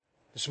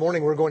This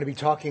morning we're going to be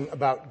talking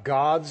about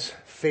God's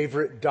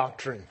favorite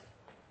doctrine.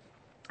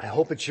 I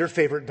hope it's your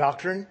favorite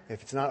doctrine.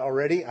 If it's not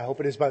already, I hope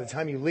it is by the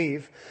time you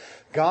leave.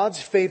 God's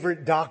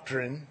favorite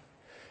doctrine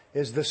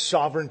is the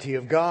sovereignty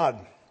of God.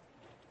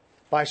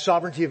 By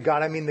sovereignty of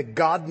God, I mean the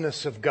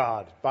godness of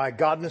God. By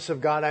godness of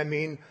God, I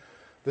mean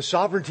the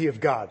sovereignty of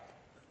God.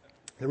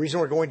 The reason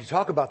we're going to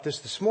talk about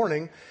this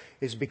morning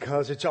is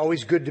because it's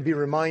always good to be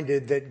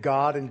reminded that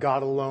God and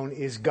God alone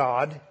is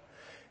God.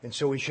 And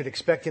so we should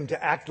expect Him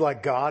to act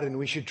like God, and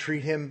we should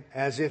treat Him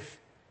as if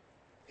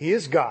He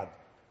is God.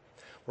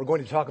 We're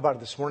going to talk about it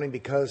this morning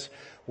because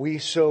we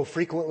so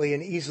frequently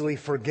and easily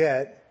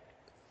forget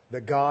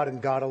that God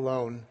and God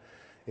alone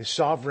is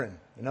sovereign.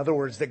 In other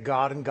words, that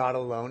God and God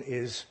alone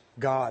is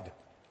God.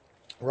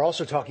 We're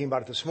also talking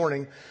about it this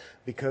morning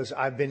because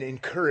I've been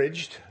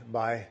encouraged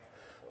by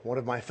one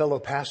of my fellow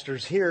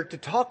pastors here to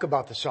talk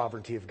about the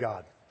sovereignty of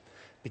God.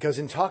 Because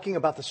in talking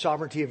about the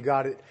sovereignty of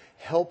God, it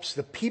helps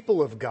the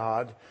people of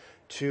God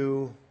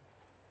to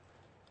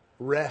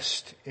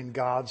rest in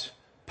God's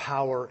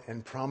power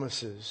and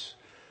promises.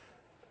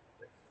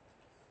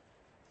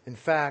 In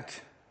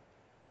fact,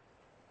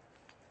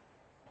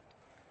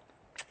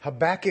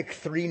 Habakkuk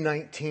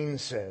 3:19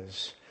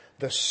 says,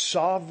 "The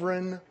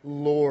sovereign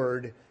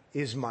Lord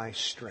is my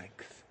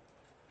strength."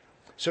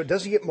 So it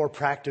doesn't get more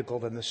practical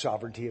than the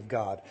sovereignty of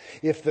God.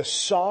 If the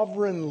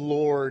sovereign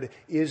Lord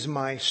is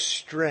my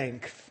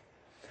strength,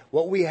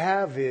 what we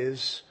have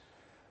is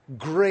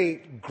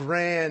great,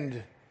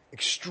 grand,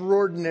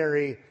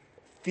 extraordinary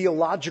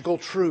theological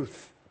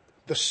truth.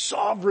 The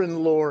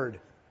sovereign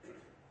Lord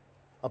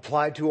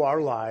applied to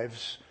our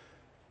lives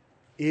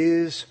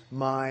is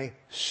my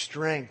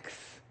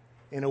strength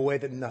in a way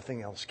that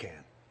nothing else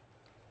can.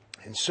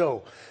 And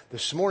so,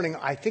 this morning,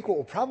 I think what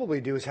we'll probably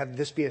do is have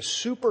this be a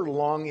super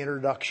long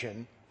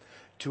introduction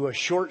to a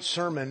short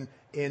sermon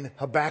in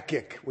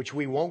Habakkuk, which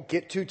we won't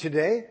get to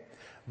today.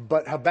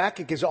 But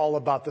Habakkuk is all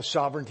about the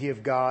sovereignty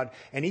of God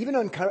and even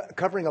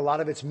uncovering a lot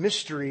of its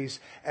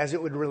mysteries as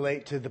it would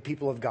relate to the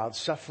people of God's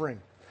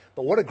suffering.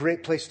 But what a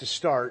great place to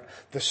start.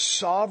 The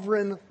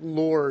sovereign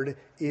Lord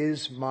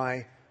is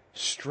my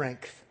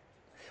strength.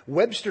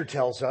 Webster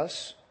tells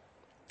us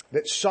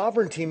that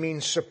sovereignty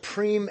means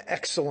supreme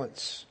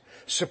excellence,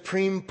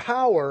 supreme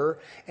power,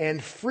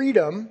 and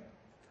freedom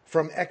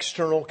from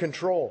external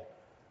control.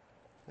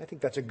 I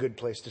think that's a good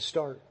place to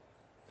start.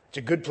 It's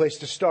a good place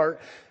to start.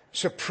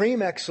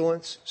 Supreme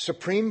excellence,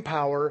 supreme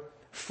power,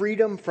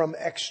 freedom from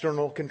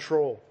external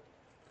control.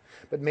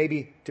 But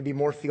maybe to be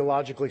more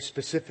theologically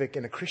specific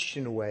in a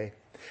Christian way,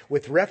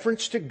 with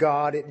reference to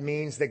God, it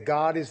means that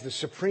God is the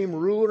supreme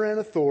ruler and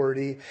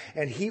authority,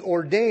 and He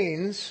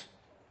ordains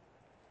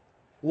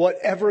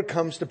whatever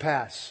comes to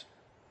pass.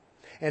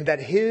 And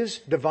that His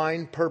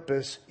divine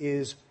purpose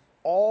is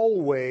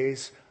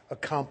always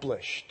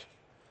accomplished.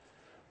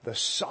 The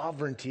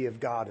sovereignty of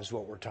God is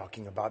what we're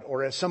talking about.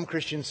 Or as some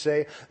Christians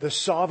say, the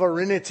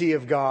sovereignty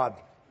of God,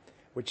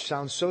 which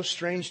sounds so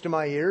strange to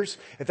my ears.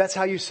 If that's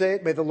how you say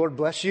it, may the Lord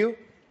bless you.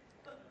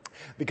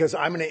 Because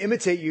I'm going to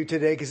imitate you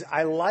today because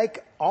I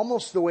like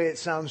almost the way it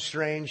sounds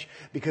strange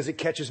because it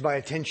catches my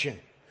attention.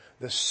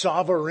 The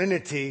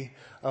sovereignty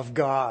of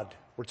God.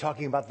 We're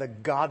talking about the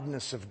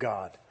godness of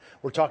God.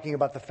 We're talking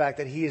about the fact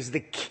that He is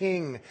the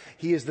king.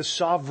 He is the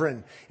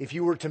sovereign. If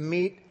you were to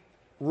meet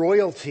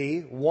royalty,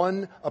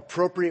 one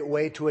appropriate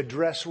way to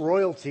address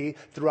royalty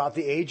throughout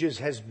the ages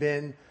has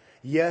been,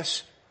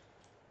 yes,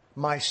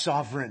 my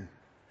sovereign.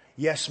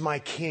 Yes, my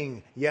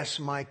king. Yes,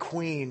 my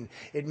queen.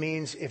 It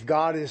means if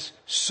God is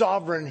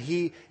sovereign,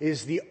 He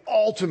is the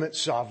ultimate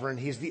sovereign.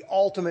 He's the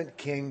ultimate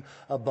king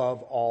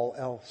above all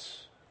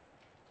else.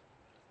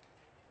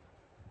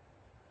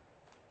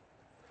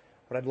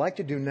 What I'd like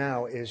to do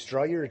now is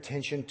draw your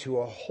attention to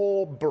a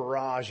whole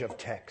barrage of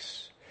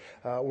texts.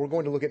 We're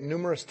going to look at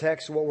numerous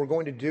texts. What we're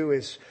going to do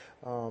is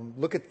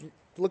look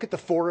at the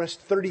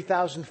forest,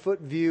 30,000 foot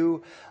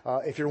view.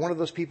 If you're one of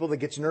those people that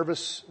gets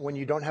nervous when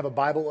you don't have a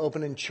Bible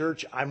open in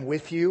church, I'm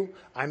with you.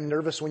 I'm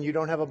nervous when you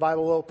don't have a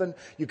Bible open.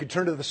 You could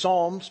turn to the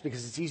Psalms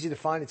because it's easy to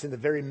find. It's in the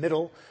very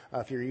middle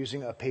if you're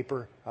using a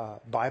paper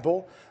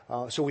Bible.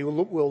 So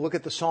we'll look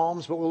at the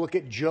Psalms, but we'll look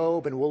at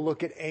Job and we'll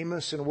look at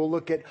Amos and we'll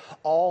look at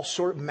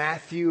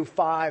Matthew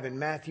 5 and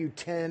Matthew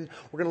 10.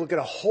 We're going to look at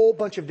a whole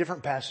bunch of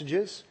different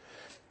passages.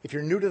 If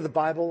you're new to the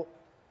Bible,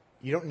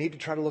 you don't need to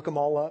try to look them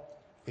all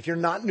up. If you're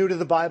not new to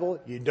the Bible,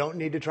 you don't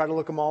need to try to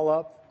look them all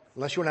up,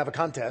 unless you want to have a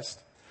contest.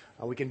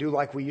 We can do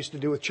like we used to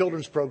do with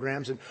children's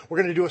programs, and we're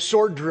going to do a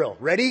sword drill.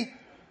 Ready?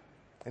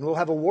 And we'll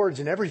have awards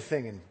and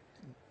everything. And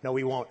no,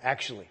 we won't,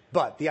 actually.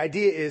 But the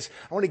idea is,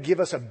 I want to give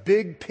us a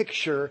big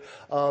picture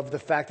of the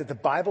fact that the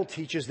Bible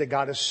teaches that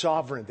God is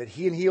sovereign, that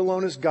He and He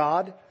alone is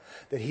God,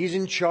 that He's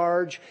in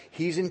charge,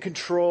 He's in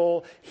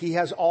control, He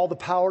has all the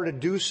power to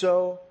do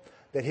so,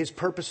 that His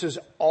purposes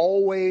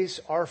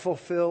always are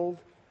fulfilled.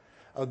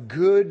 A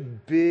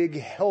good, big,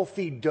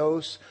 healthy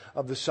dose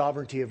of the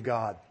sovereignty of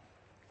God.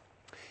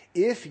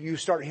 If you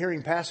start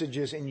hearing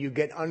passages and you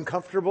get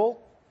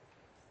uncomfortable,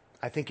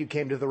 I think you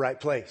came to the right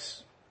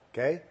place.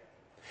 Okay?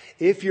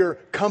 If you're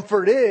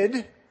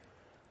comforted,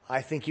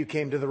 I think you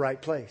came to the right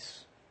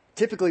place.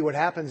 Typically what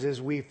happens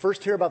is we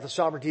first hear about the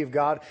sovereignty of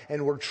God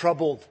and we're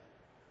troubled.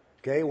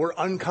 Okay? We're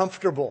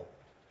uncomfortable.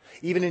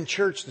 Even in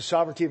church, the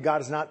sovereignty of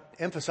God is not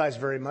emphasized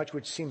very much,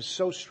 which seems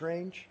so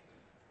strange.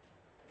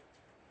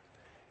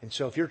 And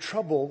so if you're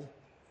troubled,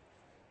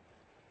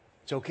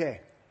 it's okay.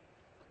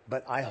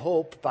 But I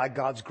hope by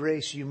God's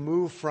grace you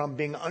move from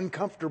being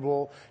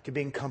uncomfortable to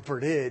being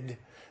comforted,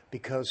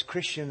 because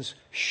Christians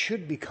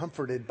should be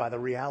comforted by the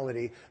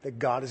reality that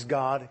God is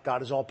God,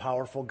 God is all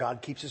powerful,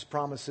 God keeps His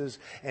promises,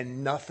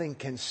 and nothing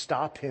can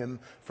stop Him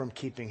from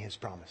keeping His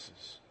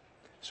promises.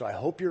 So I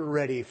hope you're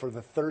ready for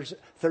the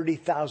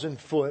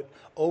 30,000 foot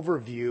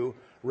overview,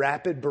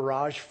 rapid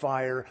barrage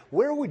fire.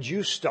 Where would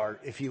you start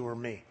if you were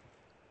me?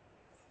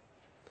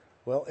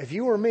 Well, if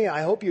you were me,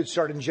 I hope you'd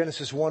start in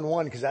Genesis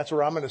 1:1, because that's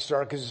where I'm going to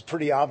start, because it's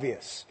pretty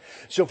obvious.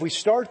 So if we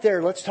start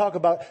there, let's talk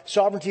about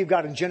sovereignty of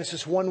God in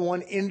Genesis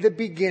 1:1. In the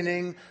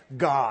beginning,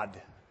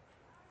 God.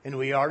 And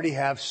we already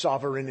have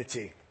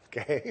sovereignty.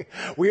 Okay?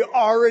 We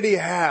already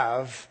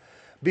have,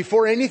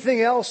 before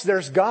anything else,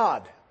 there's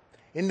God.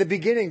 In the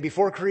beginning,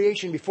 before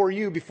creation, before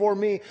you, before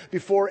me,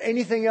 before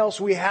anything else,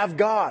 we have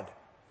God.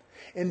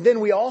 And then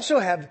we also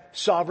have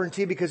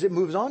sovereignty, because it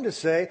moves on to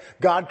say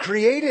God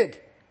created.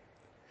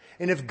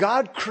 And if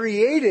God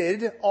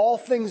created all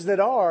things that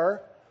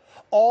are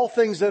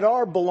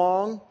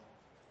belong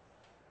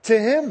to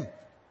Him.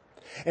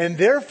 And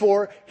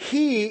therefore,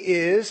 He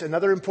is,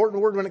 another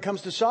important word when it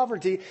comes to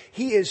sovereignty,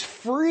 He is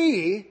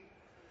free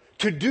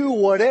to do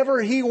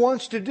whatever He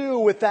wants to do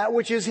with that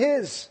which is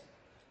His.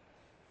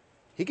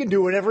 He can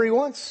do whatever He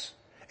wants.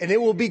 And it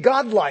will be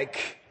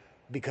godlike,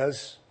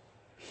 because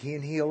He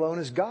and He alone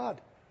is God.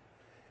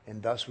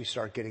 And thus we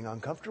start getting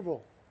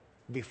uncomfortable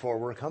before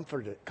we're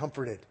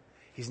comforted.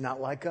 He's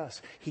not like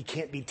us. He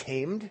can't be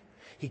tamed.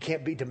 He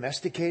can't be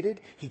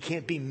domesticated. He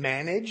can't be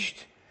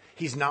managed.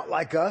 He's not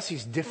like us.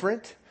 He's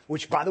different,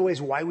 which, by the way,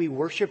 is why we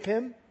worship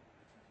Him.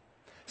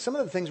 Some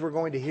of the things we're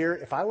going to hear,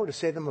 if I were to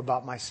say them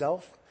about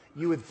myself,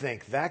 you would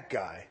think that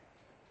guy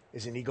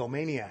is an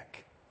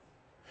egomaniac.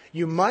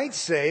 You might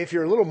say, if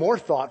you're a little more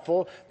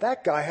thoughtful,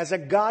 that guy has a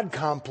God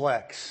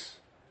complex.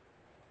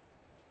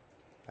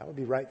 That would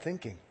be right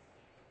thinking.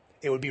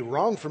 It would be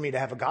wrong for me to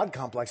have a God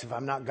complex if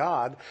I'm not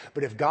God.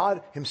 But if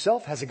God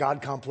Himself has a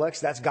God complex,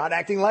 that's God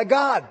acting like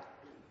God.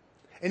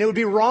 And it would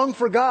be wrong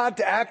for God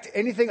to act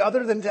anything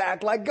other than to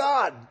act like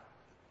God.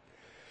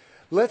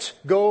 Let's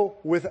go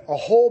with a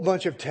whole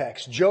bunch of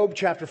texts. Job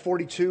chapter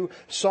 42,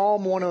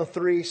 Psalm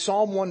 103,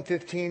 Psalm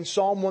 115,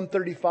 Psalm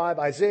 135,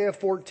 Isaiah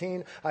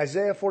 14,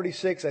 Isaiah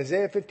 46,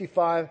 Isaiah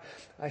 55.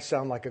 I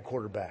sound like a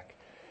quarterback.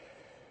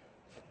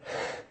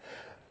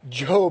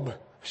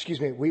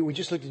 We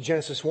just looked at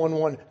Genesis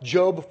 1:1.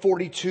 Job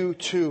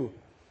 42:2.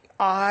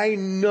 I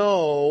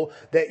know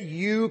that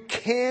you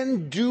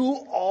can do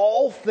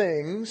all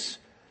things,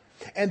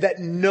 and that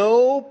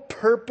no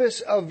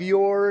purpose of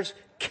yours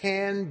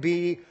can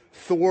be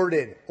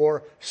thwarted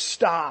or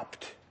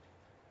stopped.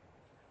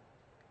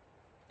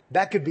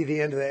 That could be the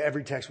end of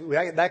every text.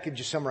 That could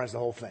just summarize the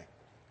whole thing.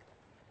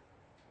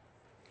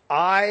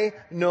 I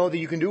know that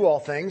you can do all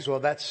things. Well,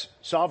 that's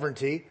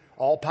sovereignty,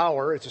 all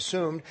power, it's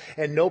assumed,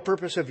 and no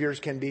purpose of yours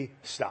can be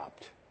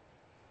stopped.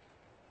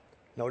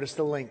 Notice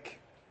the link.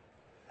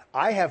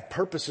 I have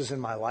purposes in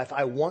my life.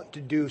 I want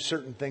to do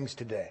certain things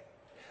today.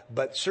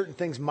 But certain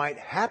things might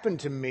happen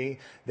to me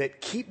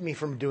that keep me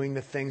from doing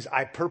the things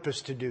I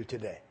purpose to do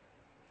today.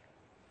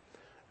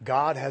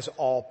 God has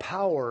all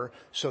power,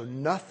 so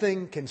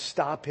nothing can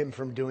stop Him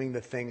from doing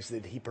the things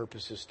that He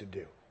purposes to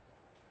do.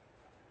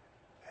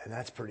 And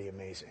that's pretty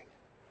amazing.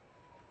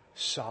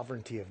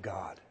 Sovereignty of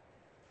God.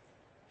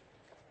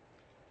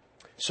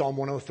 Psalm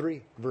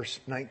 103, verse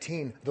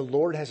 19. The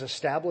Lord has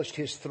established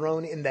His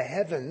throne in the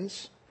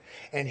heavens,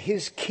 and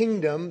His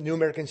kingdom, New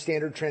American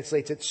Standard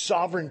translates it,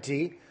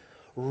 sovereignty,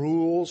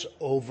 rules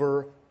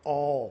over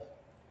all.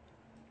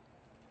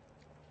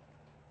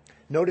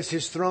 Notice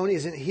His throne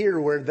isn't here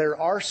where there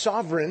are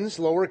sovereigns,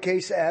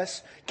 lowercase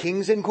s,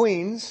 kings and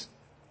queens.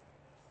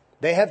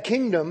 They have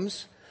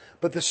kingdoms.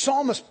 But the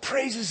psalmist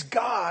praises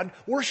God,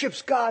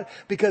 worships God,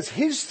 because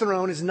His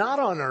throne is not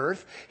on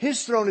earth.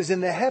 His throne is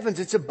in the heavens.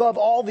 It's above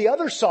all the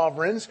other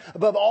sovereigns,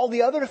 above all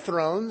the other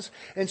thrones.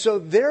 And so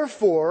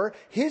therefore,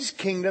 His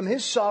kingdom,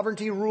 His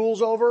sovereignty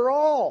rules over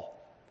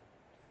all.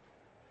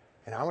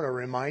 And I want to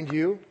remind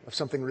you of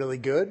something really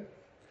good.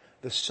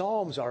 The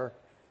Psalms are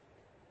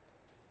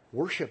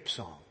worship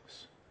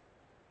songs.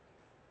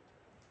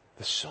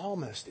 The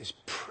psalmist is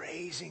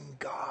praising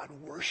God,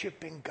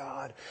 worshiping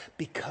God,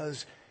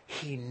 because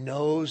he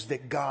knows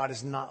that God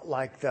is not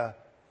like the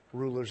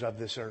rulers of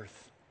this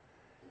earth.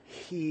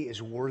 He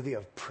is worthy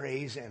of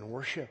praise and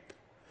worship.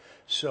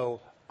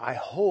 So I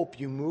hope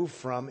you move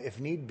from, if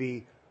need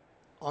be,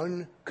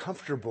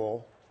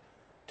 uncomfortable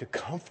to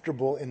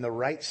comfortable in the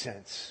right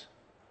sense,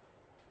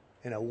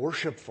 in a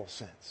worshipful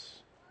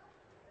sense.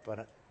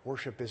 But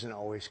worship isn't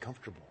always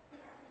comfortable.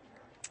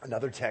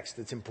 Another text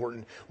that's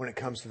important when it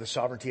comes to the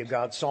sovereignty of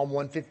God, Psalm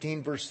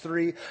 115, verse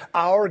 3,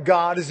 our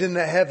God is in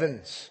the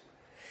heavens.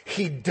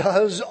 He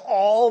does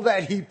all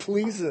that he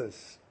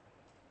pleases.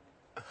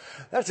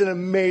 That's an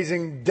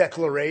amazing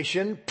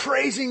declaration.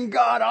 Praising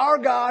God. Our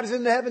God is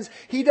in the heavens.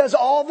 He does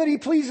all that he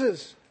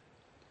pleases.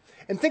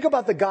 And think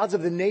about the gods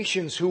of the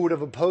nations who would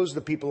have opposed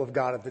the people of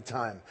God at the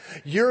time.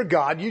 Your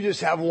God, you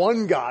just have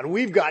one God.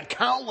 We've got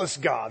countless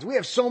gods. We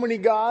have so many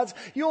gods.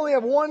 You only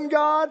have one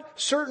God.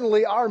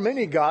 Certainly our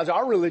many gods.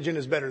 Our religion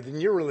is better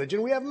than your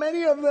religion. We have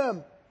many of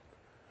them.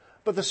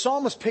 But the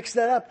psalmist picks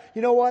that up.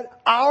 You know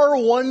what? Our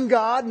one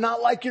God,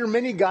 not like your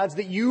many gods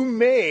that you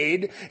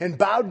made and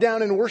bowed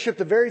down and worshiped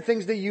the very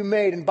things that you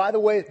made. And by the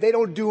way, they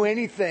don't do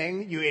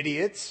anything, you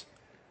idiots.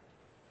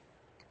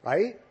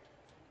 Right?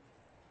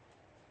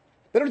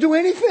 They don't do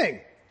anything.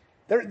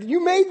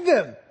 You made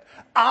them.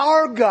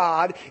 Our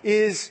God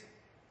is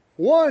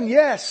one,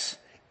 yes,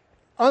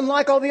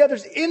 unlike all the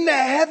others, in the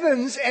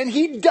heavens, and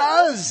he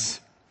does.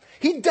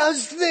 He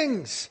does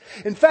things.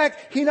 In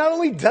fact, he not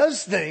only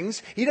does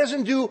things, he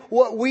doesn't do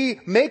what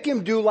we make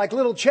him do like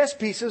little chess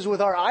pieces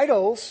with our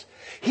idols.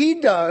 He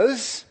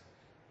does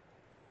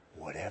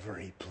whatever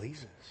he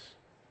pleases.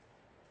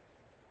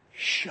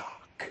 Shock.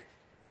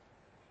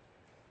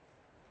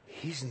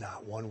 He's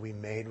not one we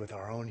made with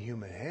our own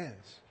human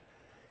hands.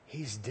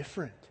 He's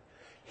different.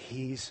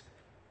 He's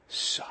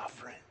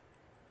sovereign.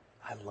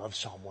 I love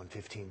Psalm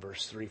 115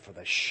 verse 3 for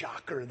the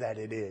shocker that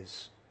it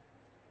is.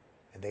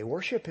 And they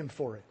worship him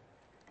for it.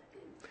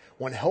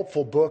 One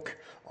helpful book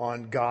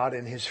on God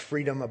and his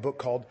freedom, a book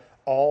called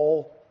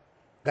All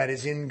That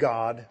Is in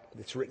God,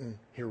 that's written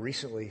here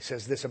recently,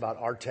 says this about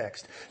our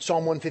text.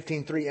 Psalm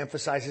 115:3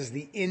 emphasizes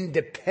the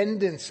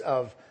independence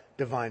of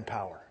divine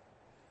power.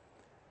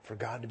 For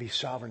God to be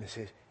sovereign, it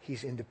says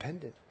he's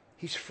independent.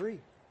 He's free.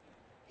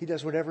 He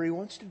does whatever he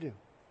wants to do.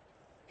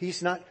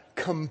 He's not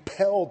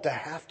compelled to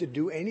have to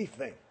do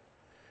anything,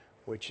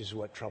 which is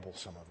what troubles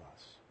some of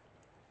us.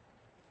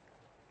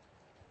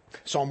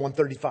 Psalm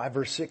 135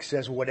 verse 6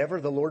 says, whatever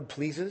the Lord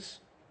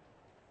pleases.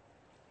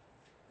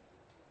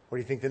 What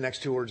do you think the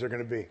next two words are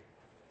going to be?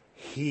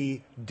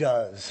 He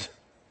does.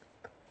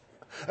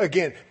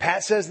 Again,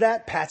 Pat says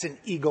that. Pat's an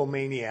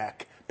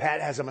egomaniac.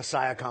 Pat has a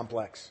Messiah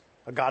complex,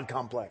 a God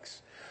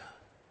complex.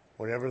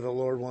 Whatever the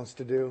Lord wants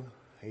to do,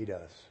 he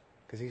does.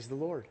 Because he's the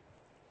Lord.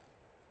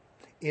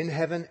 In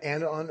heaven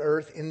and on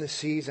earth, in the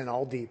seas and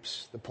all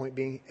deeps. The point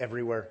being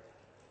everywhere.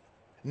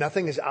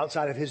 Nothing is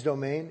outside of his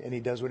domain, and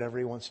he does whatever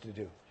he wants to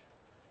do.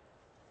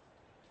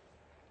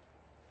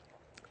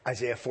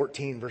 Isaiah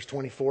 14 verse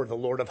 24, the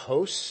Lord of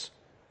hosts.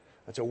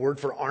 That's a word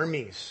for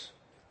armies,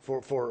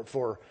 for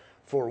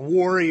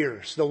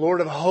warriors, the Lord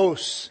of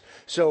hosts.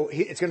 So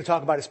it's going to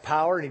talk about his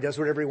power, and he does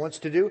whatever he wants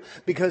to do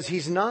because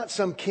he's not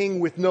some king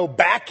with no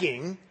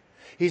backing.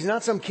 He's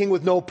not some king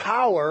with no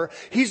power.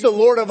 He's the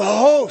Lord of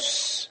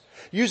hosts.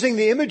 Using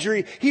the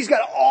imagery, he's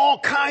got all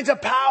kinds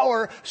of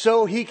power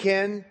so he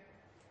can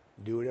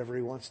do whatever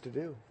he wants to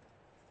do.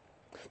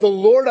 The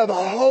Lord of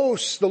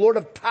hosts, the Lord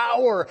of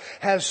power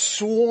has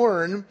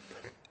sworn,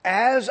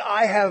 as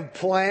I have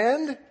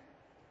planned,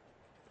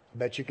 I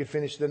bet you could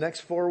finish the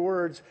next four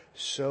words,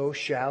 so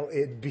shall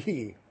it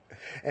be.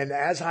 And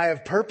as I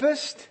have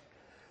purposed,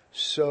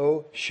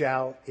 so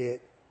shall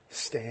it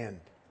stand.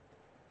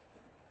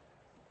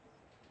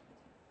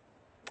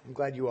 I'm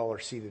glad you all are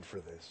seated for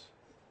this.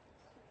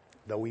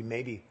 Though we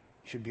maybe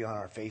should be on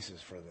our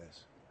faces for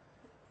this.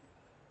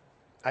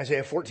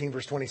 Isaiah 14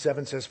 verse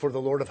 27 says, for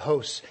the Lord of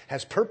hosts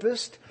has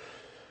purposed,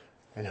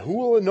 and who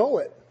will annul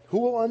it? Who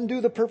will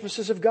undo the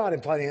purposes of God?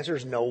 Implied answer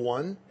is no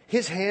one.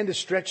 His hand is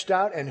stretched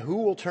out, and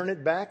who will turn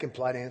it back?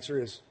 Implied answer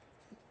is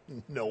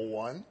no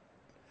one.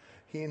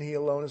 He and he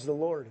alone is the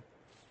Lord.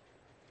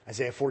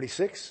 Isaiah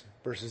 46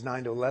 verses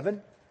 9 to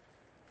 11.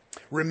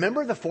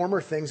 Remember the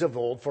former things of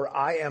old, for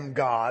I am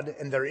God,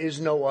 and there is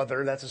no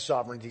other. That's a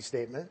sovereignty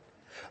statement.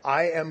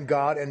 I am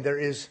God, and there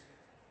is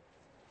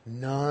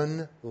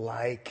none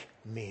like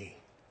me.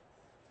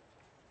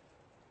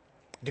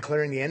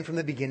 Declaring the end from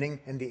the beginning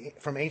and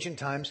from ancient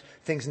times,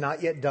 things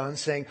not yet done,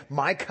 saying,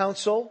 my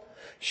counsel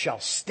shall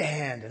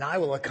stand, and I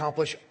will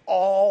accomplish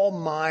all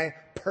my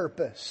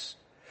purpose.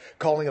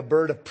 Calling a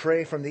bird of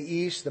prey from the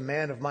east, the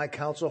man of my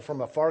counsel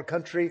from a far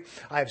country.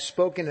 I have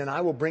spoken, and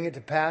I will bring it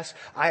to pass.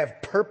 I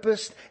have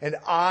purposed, and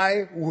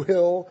I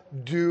will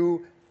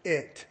do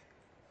it.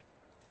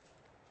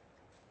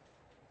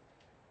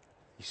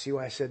 You see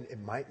why I said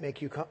it might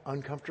make you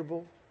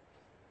uncomfortable?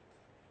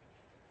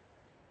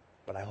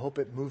 But I hope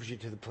it moves you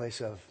to the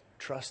place of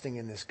trusting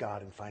in this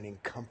God and finding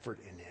comfort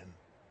in him.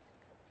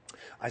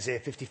 Isaiah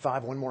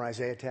 55, one more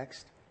Isaiah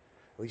text,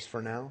 at least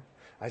for now.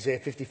 Isaiah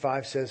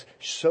 55 says,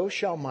 so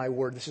shall my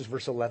word, this is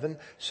verse 11,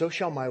 so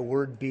shall my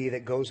word be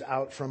that goes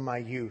out from my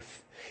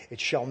youth. It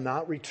shall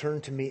not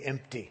return to me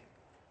empty.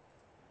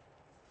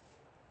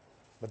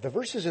 But the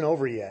verse isn't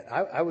over yet.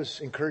 I was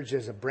encouraged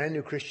as a brand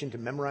new Christian to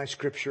memorize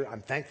Scripture.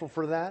 I'm thankful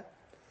for that.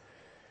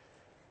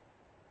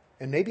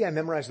 And maybe I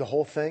memorized the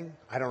whole thing.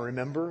 I don't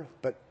remember.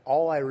 But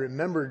all I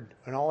remembered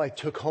and all I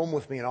took home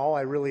with me and all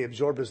I really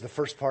absorbed was the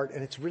first part.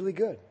 And it's really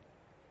good.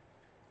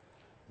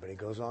 But he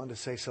goes on to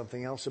say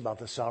something else about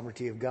the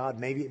sovereignty of God.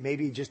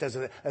 Maybe just as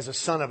a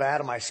son of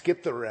Adam, I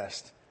skipped the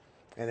rest.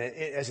 And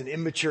as an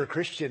immature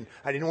Christian,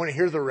 I didn't want to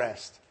hear the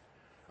rest.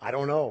 I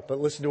don't know,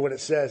 but listen to what it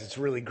says. It's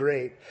really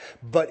great.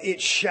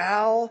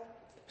 It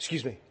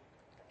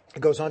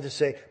goes on to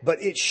say,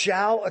 but it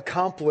shall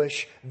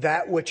accomplish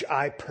that which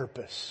I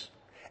purpose,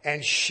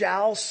 and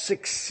shall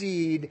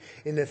succeed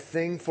in the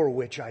thing for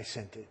which I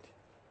sent it.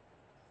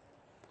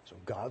 So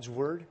God's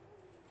word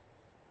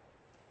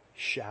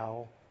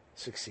shall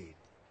succeed.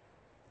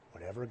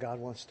 Whatever God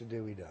wants to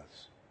do, he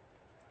does.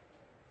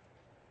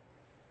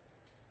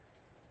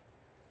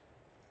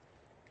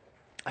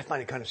 I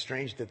find it kind of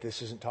strange that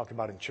this isn't talked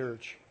about in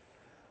church.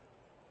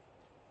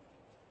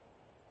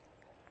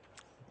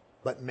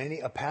 But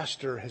a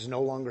pastor has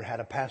no longer had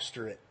a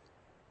pastorate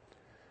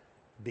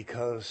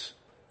because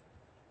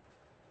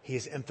he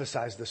has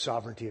emphasized the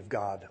sovereignty of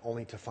God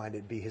only to find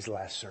it be his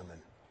last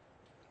sermon.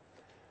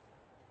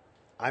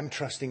 I'm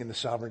trusting in the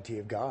sovereignty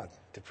of God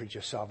to preach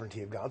a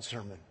sovereignty of God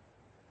sermon.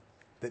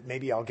 That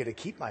maybe I'll get to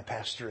keep my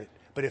pastorate.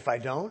 But if I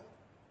don't,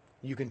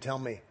 you can tell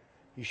me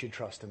you should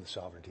trust in the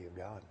sovereignty of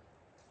God.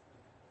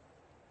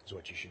 Is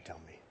what you should tell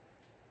me.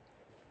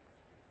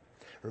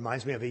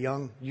 Reminds me of a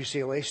young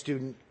UCLA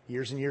student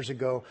years and years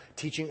ago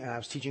and I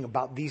was teaching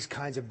about these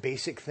kinds of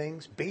basic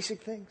things.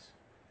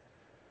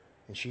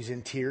 And she's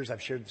in tears.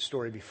 I've shared the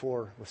story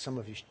before with some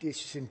of you.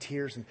 She's in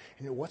tears and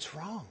what's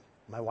wrong?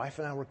 My wife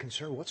and I were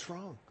concerned. What's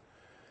wrong?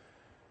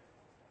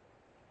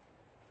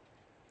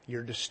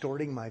 You're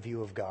distorting my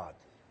view of God.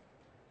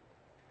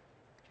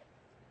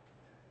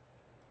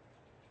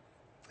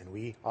 And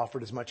we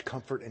offered as much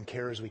comfort and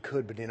care as we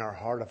could, but in our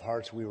heart of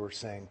hearts we were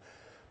saying,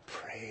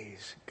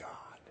 praise God.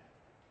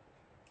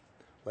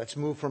 Let's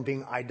move from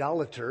being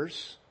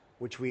idolaters,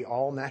 which we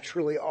all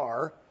naturally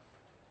are,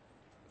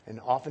 and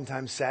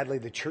oftentimes, sadly,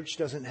 the church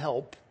doesn't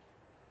help,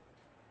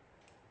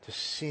 to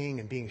seeing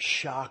and being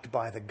shocked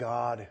by the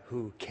God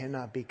who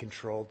cannot be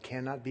controlled,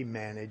 cannot be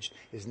managed,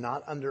 is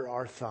not under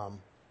our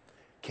thumb,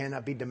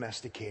 cannot be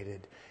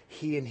domesticated.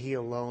 He and He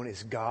alone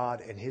is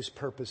God, and His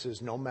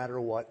purposes, no matter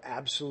what,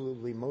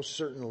 absolutely, most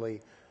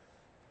certainly,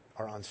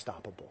 are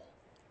unstoppable.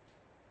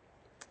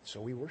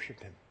 So we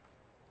worship Him.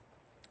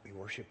 We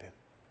worship Him.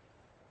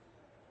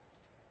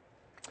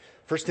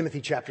 1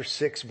 Timothy chapter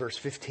 6, verse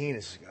 15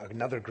 is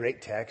another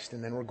great text,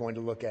 and then we're going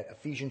to look at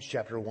Ephesians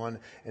chapter 1,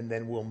 and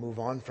then we'll move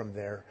on from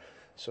there.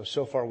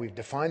 So far we've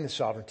defined the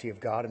sovereignty of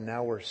God, and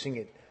now we're seeing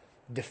it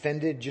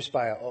defended just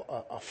by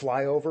a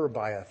flyover,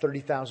 by a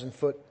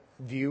 30,000-foot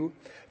view.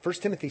 1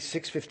 Timothy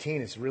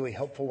 6:15 is really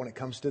helpful when it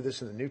comes to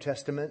this in the New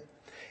Testament.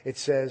 It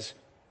says,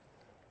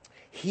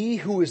 He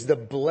who is the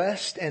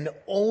blessed and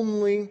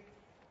only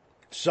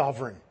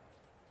sovereign.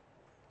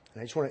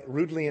 And I just want to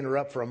rudely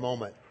interrupt for a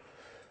moment.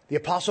 The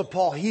Apostle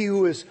Paul, he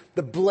who is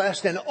the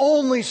blessed and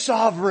only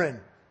sovereign.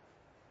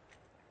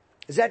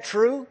 Is that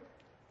true?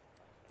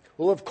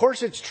 Well, of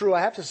course it's true. I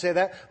have to say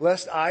that,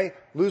 lest I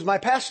lose my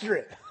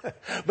pastorate.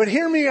 But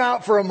hear me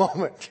out for a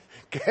moment,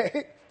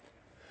 okay?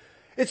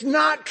 It's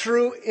not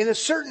true in a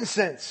certain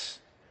sense.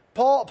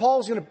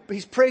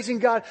 He's praising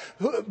God,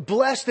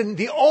 blessed and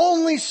the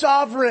only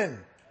sovereign.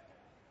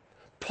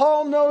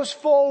 Paul knows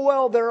full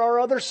well there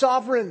are other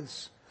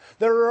sovereigns.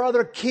 There are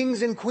other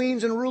kings and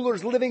queens and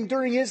rulers living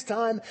during his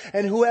time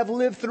and who have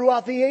lived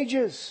throughout the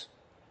ages.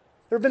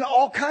 There have been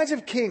all kinds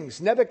of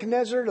kings.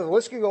 Nebuchadnezzar, the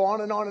list can go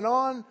on and on and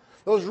on.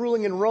 Those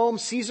ruling in Rome,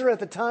 Caesar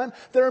at the time.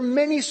 There are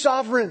many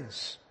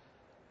sovereigns.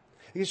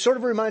 It sort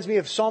of reminds me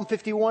of Psalm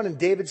 51, and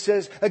David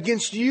says,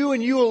 against you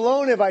and you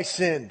alone have I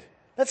sinned.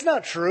 That's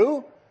not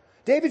true.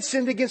 David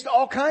sinned against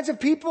all kinds of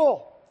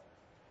people.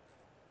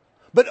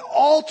 But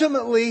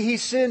ultimately he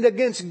sinned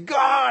against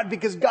God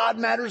because God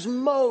matters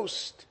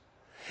most.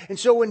 And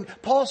so when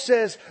Paul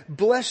says,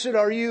 blessed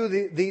are you,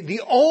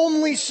 the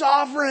only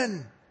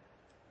sovereign,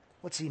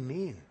 what's he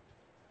mean?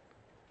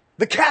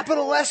 The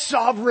capital S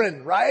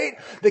sovereign, right?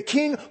 The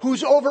king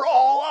who's over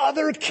all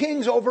other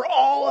kings, over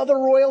all other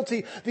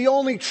royalty. The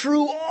only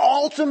true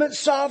ultimate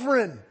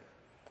sovereign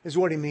is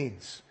what he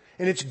means.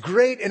 And it's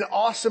great and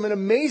awesome and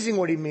amazing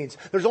what he means.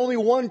 There's only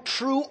one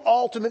true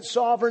ultimate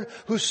sovereign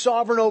who's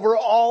sovereign over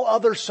all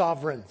other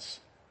sovereigns.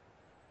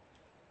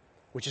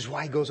 Which is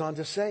why he goes on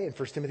to say in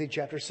 1 Timothy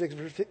chapter 6,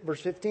 verse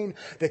 15,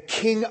 the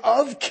King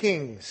of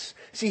Kings.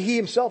 See, he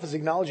himself is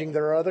acknowledging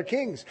there are other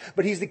kings,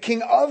 but he's the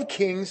King of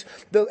Kings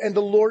and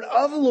the Lord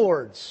of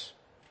Lords,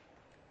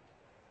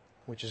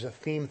 which is a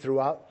theme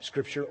throughout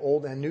Scripture,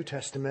 Old and New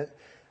Testament,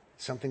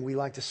 something we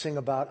like to sing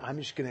about. I'm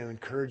just going to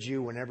encourage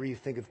you, whenever you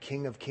think of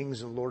King of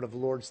Kings and Lord of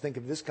Lords, think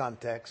of this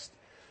context,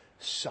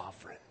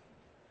 sovereign.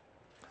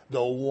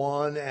 The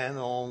one and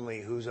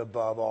only who's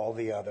above all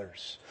the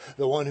others.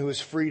 The one who is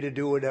free to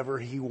do whatever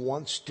he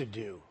wants to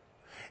do.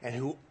 And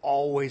who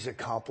always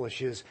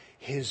accomplishes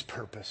his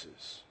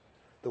purposes.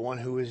 The one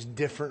who is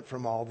different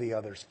from all the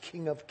others.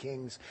 King of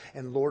Kings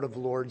and Lord of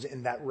Lords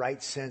in that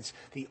right sense.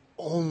 The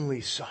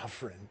only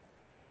sovereign.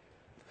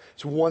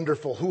 It's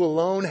wonderful. Who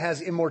alone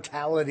has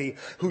immortality,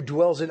 who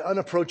dwells in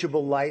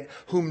unapproachable light,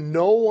 whom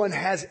no one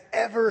has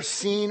ever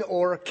seen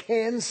or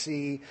can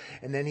see.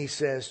 And then he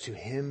says, to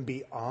him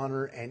be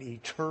honor and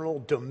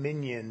eternal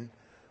dominion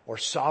or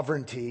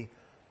sovereignty.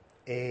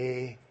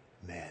 Amen.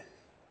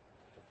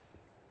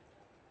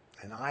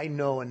 And I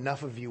know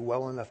enough of you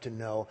well enough to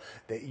know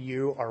that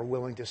you are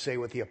willing to say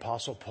with the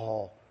Apostle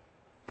Paul,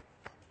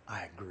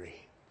 I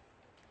agree.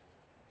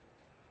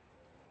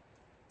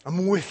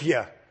 I'm with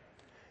you.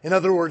 In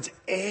other words,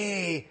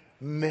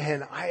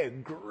 amen. I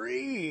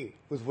agree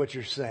with what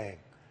you're saying.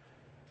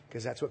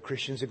 Because that's what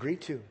Christians agree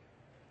to.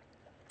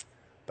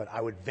 But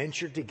I would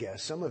venture to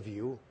guess some of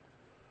you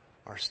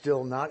are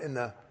still not in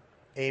the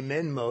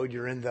amen mode.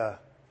 You're in the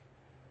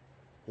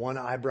one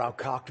eyebrow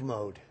cocked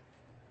mode.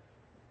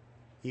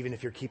 Even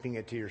if you're keeping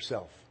it to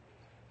yourself.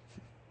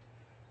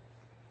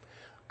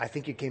 I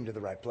think you came to the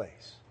right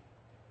place.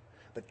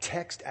 But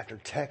text after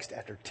text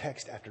after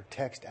text after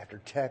text after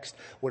text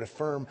would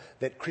affirm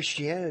that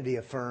Christianity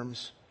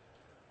affirms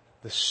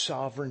the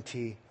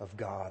sovereignty of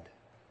God.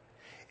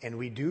 And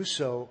we do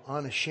so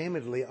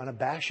unashamedly,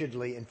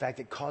 unabashedly. In fact,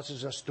 it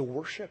causes us to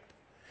worship.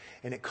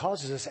 And it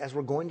causes us, as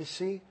we're going to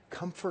see,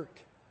 comfort.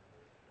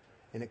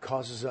 And it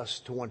causes us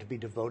to want to be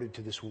devoted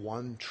to this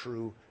one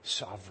true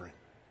sovereign.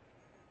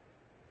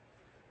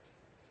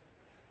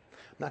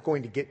 I'm not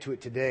going to get to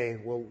it today.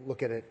 We'll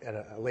look at it at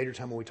a later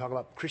time when we talk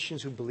about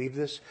Christians who believe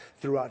this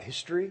throughout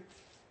history.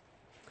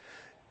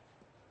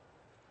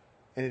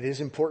 And it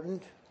is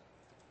important.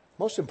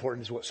 Most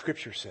important is what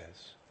Scripture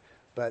says.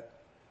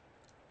 But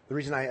the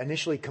reason I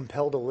initially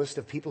compelled a list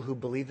of people who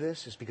believe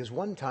this is because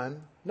one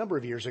time, a number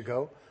of years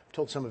ago, I've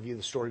told some of you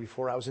the story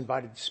before, I was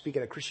invited to speak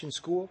at a Christian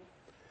school.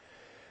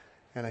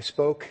 And I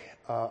spoke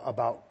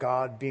about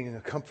God being a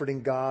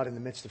comforting God in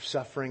the midst of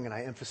suffering, and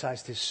I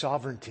emphasized His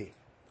sovereignty.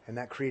 And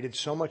that created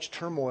so much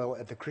turmoil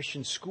at the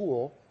Christian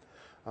school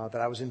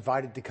that I was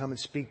invited to come and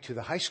speak to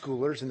the high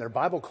schoolers in their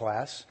Bible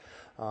class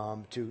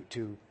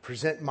to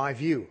present my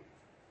view.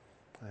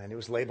 And it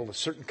was labeled a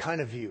certain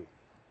kind of view.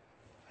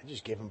 I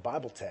just gave them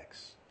Bible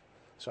texts.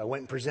 So I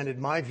went and presented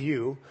my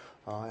view,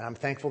 and I'm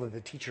thankful that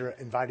the teacher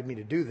invited me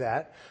to do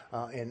that.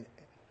 And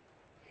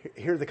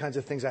here are the kinds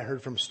of things I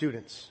heard from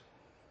students.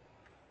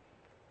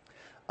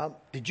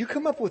 Did you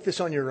come up with this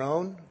on your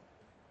own,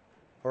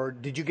 or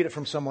did you get it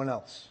from someone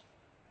else?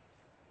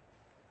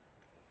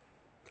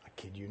 I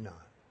kid you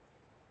not.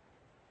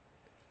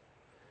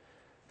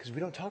 Because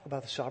we don't talk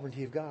about the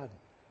sovereignty of God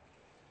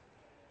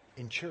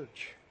in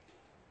church.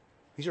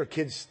 These are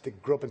kids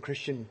that grew up in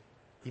Christian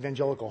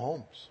evangelical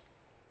homes.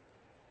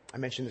 I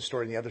mentioned this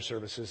story in the other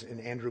services,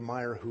 and Andrew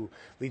Meyer, who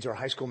leads our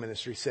high school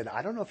ministry, said,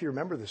 I don't know if you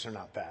remember this or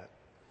not, Pat.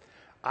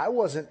 I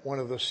wasn't one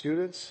of those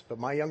students, but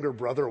my younger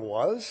brother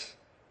was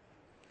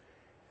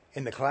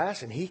in the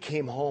class, and he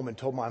came home and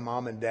told my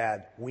mom and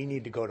dad, we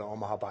need to go to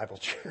Omaha Bible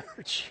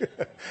Church.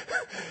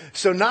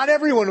 So not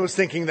everyone was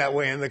thinking that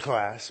way in the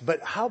class,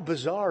 but how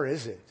bizarre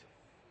is it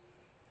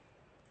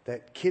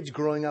that kids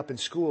growing up in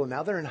school,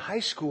 now they're in high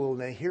school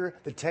and they hear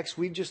the text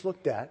we just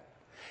looked at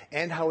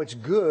and how it's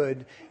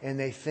good, and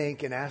they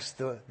think and ask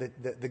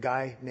the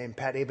guy named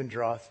Pat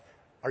Abendroth,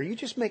 are you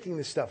just making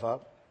this stuff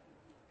up?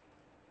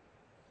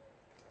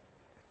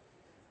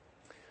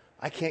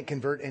 I can't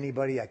convert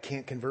anybody. I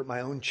can't convert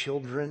my own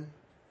children.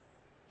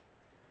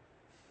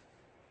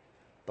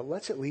 But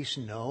let's at least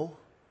know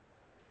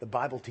the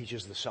Bible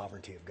teaches the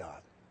sovereignty of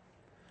God.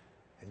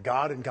 And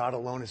God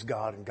alone is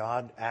God, and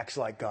God acts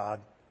like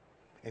God.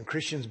 And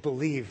Christians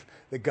believe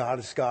that God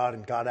is God,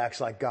 and God acts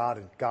like God,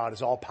 and God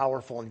is all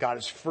powerful, and God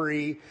is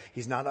free.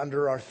 He's not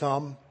under our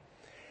thumb.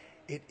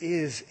 It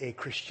is a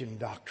Christian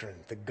doctrine,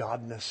 the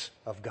godness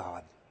of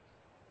God.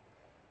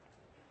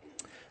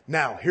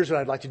 Now, here's what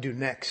I'd like to do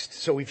next.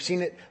 So we've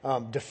seen it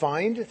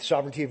defined, the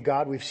sovereignty of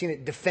God. We've seen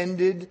it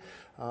defended,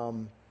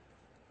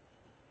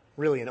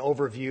 really an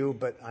overview,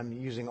 but I'm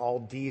using all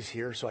D's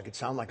here so I could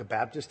sound like a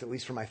Baptist, at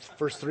least for my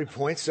first 3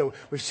 points. So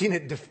we've seen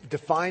it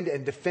defined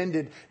and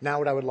defended. Now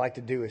what I would like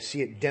to do is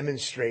see it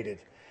demonstrated.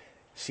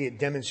 See it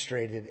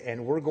demonstrated.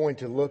 And we're going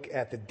to look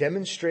at the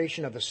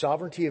demonstration of the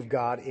sovereignty of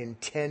God in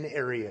 10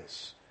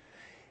 areas.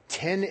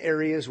 10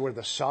 areas where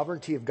the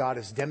sovereignty of God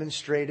is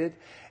demonstrated.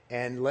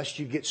 And lest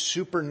you get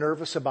super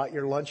nervous about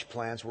your lunch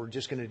plans, we're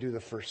just going to do the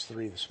first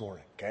 3 this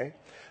morning, okay?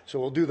 So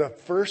we'll do the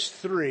first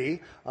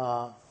 3,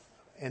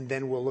 and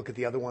then we'll look at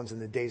the other ones in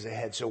the days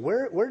ahead. So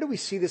where do we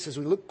see this as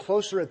we look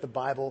closer at the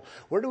Bible?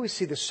 Where do we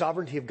see the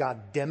sovereignty of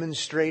God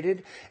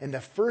demonstrated? And the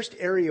first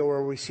area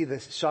where we see the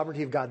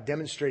sovereignty of God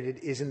demonstrated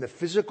is in the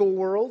physical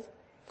world.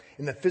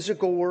 In the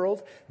physical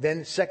world.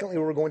 Then secondly,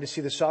 we're going to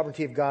see the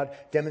sovereignty of God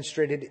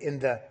demonstrated in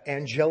the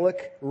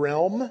angelic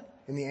realm.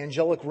 In the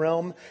angelic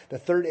realm. The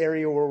third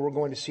area where we're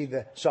going to see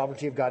the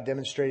sovereignty of God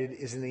demonstrated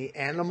is in the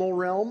animal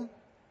realm.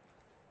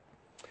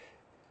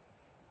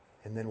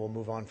 And then we'll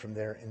move on from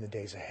there in the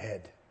days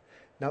ahead.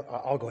 Now,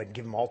 I'll go ahead and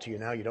give them all to you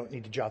now. You don't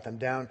need to jot them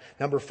down.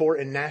 Number 4,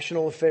 in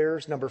national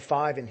affairs. Number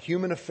 5, in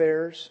human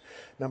affairs.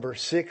 Number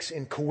 6,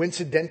 in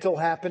coincidental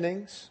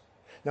happenings.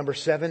 Number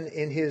 7,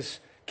 in His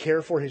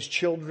care for his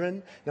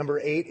children. Number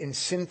 8, in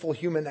sinful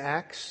human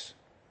acts.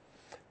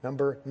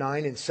 Number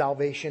 9, in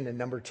salvation. And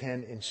number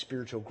 10, in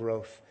spiritual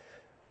growth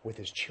with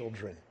his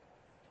children.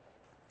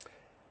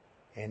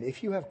 And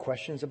if you have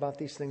questions about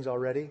these things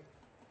already,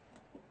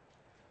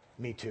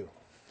 me too.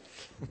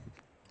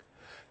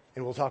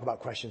 And we'll talk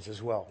about questions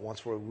as well.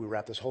 Once we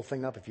wrap this whole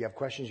thing up, if you have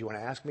questions you want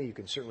to ask me, you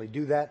can certainly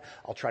do that.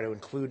 I'll try to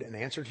include an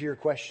answer to your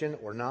question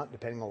or not,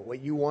 depending on what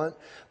you want.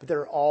 But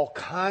there are all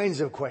kinds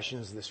of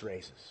questions this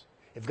raises.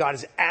 If God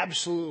is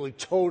absolutely,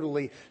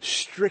 totally,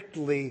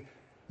 strictly,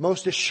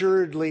 most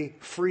assuredly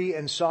free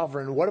and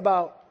sovereign, what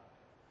about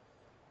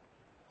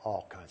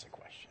all kinds of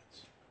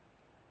questions?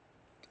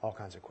 All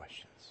kinds of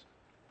questions.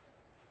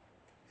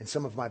 And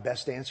some of my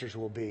best answers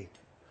will be,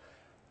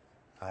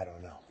 I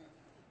don't know.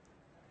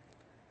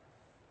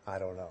 I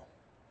don't know.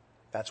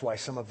 That's why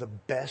some of the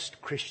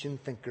best Christian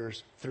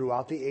thinkers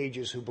throughout the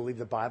ages who believe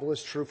the Bible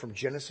is true from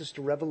Genesis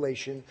to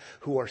Revelation,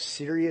 who are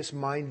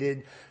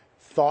serious-minded,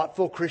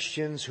 thoughtful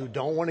Christians who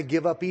don't want to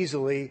give up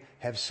easily,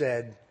 have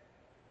said,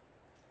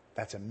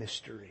 that's a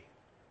mystery.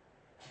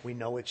 We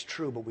know it's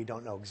true, but we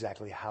don't know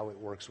exactly how it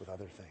works with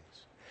other things.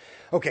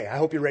 Okay, I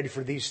hope you're ready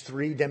for these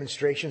 3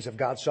 demonstrations of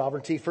God's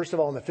sovereignty. First of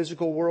all, in the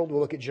physical world,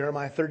 we'll look at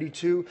Jeremiah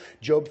 32,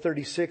 Job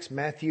 36,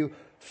 Matthew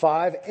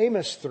 5,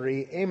 Amos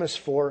 3, Amos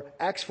 4,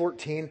 Acts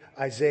 14,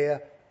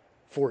 Isaiah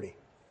 40. Did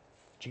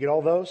you get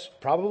all those?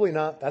 Probably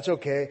not. That's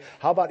okay.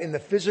 How about in the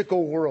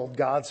physical world,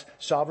 God's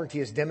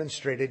sovereignty is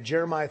demonstrated?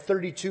 Jeremiah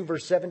 32,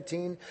 verse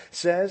 17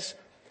 says,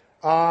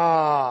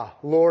 Ah,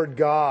 Lord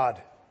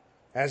God,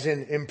 as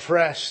in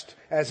impressed,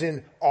 as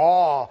in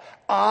awe.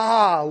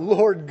 Ah,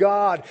 Lord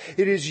God,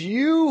 it is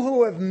you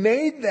who have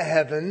made the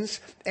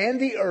heavens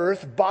and the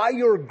earth by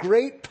your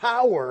great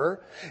power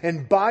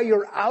and by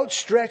your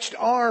outstretched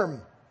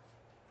arm.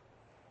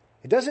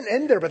 It doesn't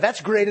end there, but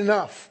that's great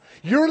enough.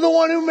 You're the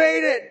one who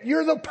made it.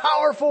 You're the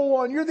powerful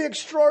one. You're the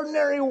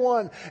extraordinary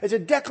one. It's a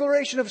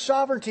declaration of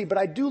sovereignty, but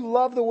I do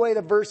love the way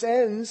the verse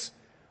ends.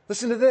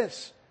 Listen to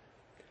this.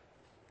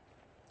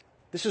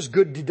 This is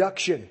good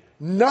deduction.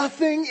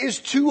 Nothing is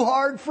too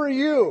hard for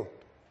you.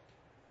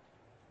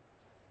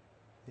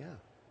 Yeah.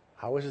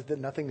 How is it that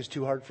nothing is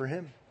too hard for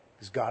him?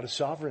 Because God is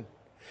sovereign.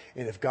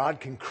 And if God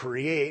can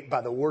create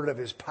by the word of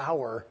his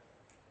power,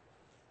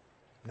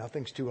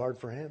 nothing's too hard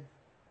for him.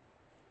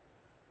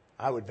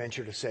 I would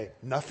venture to say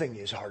nothing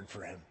is hard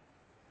for him.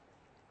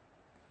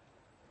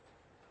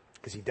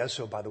 Because he does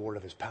so by the word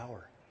of his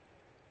power.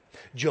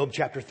 Job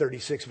chapter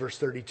 36, verse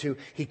 32,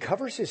 he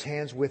covers his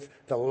hands with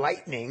the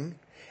lightning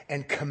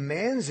and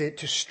commands it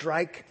to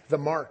strike the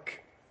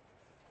mark.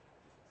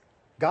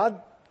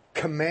 God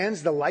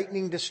commands the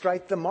lightning to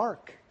strike the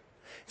mark.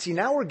 See,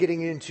 now we're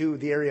getting into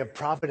the area of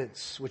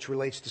providence, which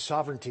relates to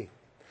sovereignty.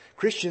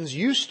 Christians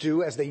used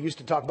to, as they used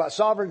to talk about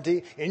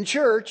sovereignty in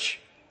church,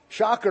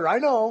 shocker, I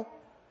know,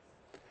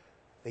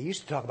 they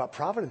used to talk about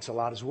providence a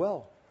lot as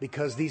well.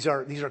 Because these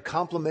are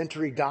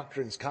complementary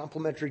doctrines,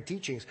 complementary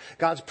teachings.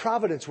 God's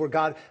providence, where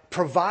God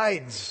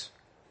provides.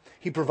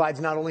 He provides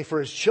not only for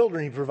his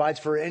children, he provides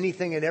for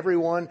anything and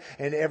everyone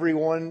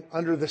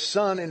under the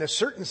sun in a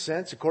certain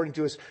sense, according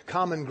to his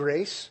common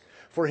grace,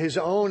 for his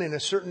own in a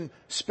certain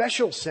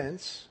special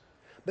sense.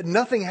 But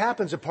nothing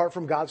happens apart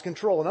from God's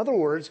control. In other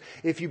words,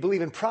 if you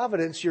believe in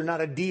providence, you're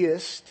not a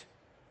deist.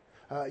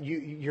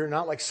 You're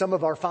not like some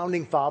of our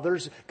founding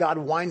fathers. God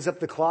winds up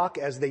the clock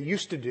as they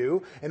used to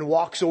do and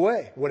walks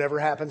away. Whatever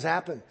happens,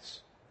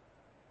 happens.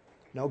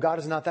 No, God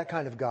is not that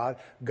kind of God.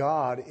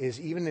 God is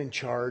even in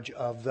charge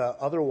of the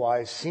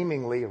otherwise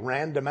seemingly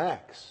random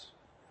acts,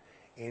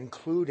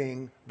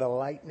 including the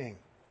lightning.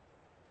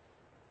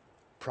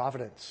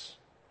 Providence.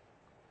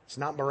 It's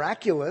not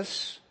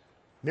miraculous.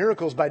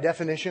 Miracles by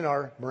definition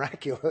are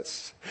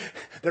miraculous.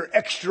 They're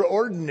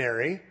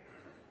extraordinary.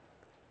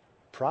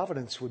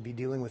 Providence would be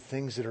dealing with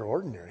things that are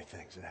ordinary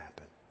things that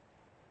happen,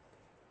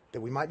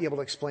 that we might be able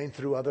to explain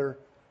through other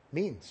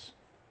means.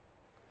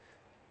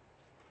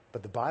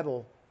 But the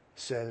Bible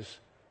says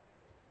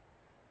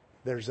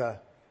there's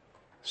a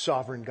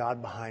sovereign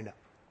God behind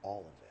all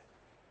of it.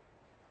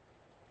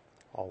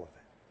 All of it.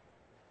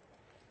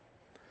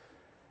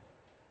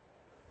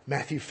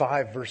 Matthew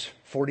 5, verse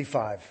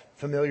 45.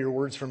 Familiar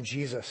words from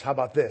Jesus. How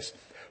about this?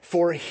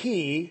 For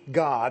he,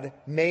 God,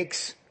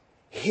 makes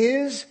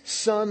his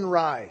sun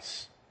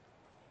rise.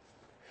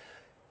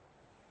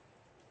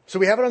 So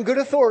we have it on good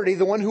authority,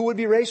 the one who would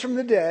be raised from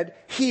the dead.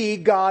 He,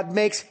 God,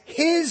 makes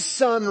his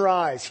sun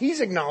rise.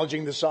 He's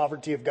acknowledging the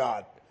sovereignty of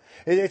God.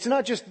 It's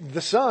not just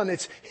the sun,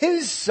 it's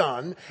his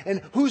sun.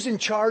 And who's in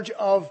charge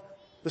of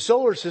the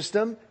solar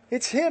system?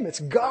 It's him, it's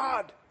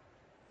God.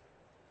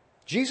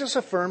 Jesus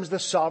affirms the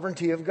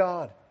sovereignty of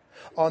God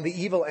on the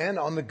evil and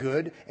on the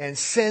good, and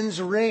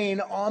sends rain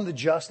on the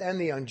just and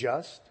the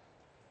unjust.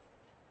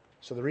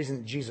 So the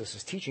reason Jesus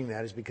is teaching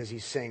that is because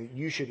he's saying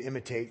you should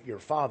imitate your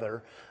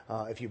Father.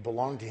 If you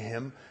belong to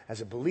him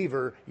as a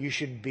believer, you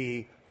should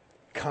be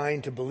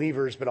kind to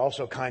believers, but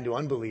also kind to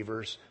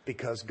unbelievers,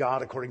 because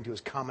God, according to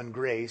his common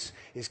grace,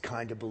 is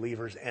kind to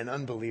believers and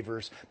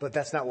unbelievers. But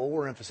that's not what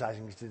we're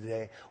emphasizing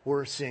today.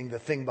 We're seeing the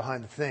thing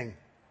behind the thing.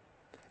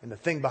 And the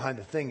thing behind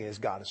the thing is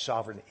God is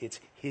sovereign. It's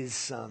his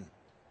Son.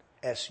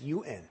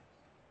 S-U-N.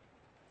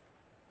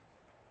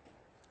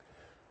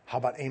 How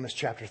about Amos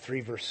chapter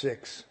 3, verse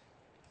 6?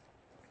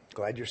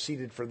 Glad you're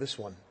seated for this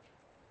one.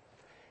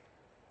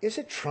 Is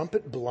a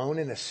trumpet blown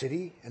in a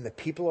city and the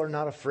people are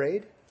not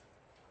afraid?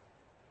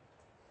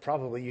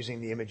 Probably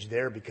using the image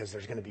there because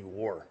there's going to be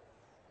war,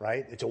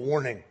 right? It's a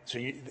warning. So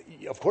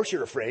of course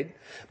you're afraid.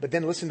 But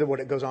then listen to what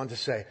it goes on to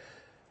say.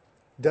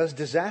 Does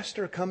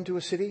disaster come to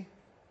a city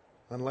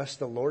unless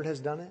the Lord has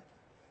done it?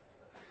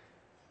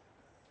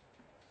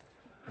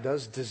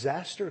 Does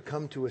disaster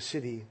come to a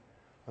city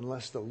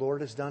unless the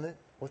Lord has done it?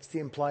 What's the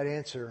implied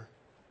answer?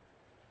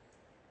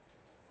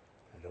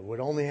 It would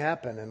only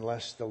happen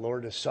unless the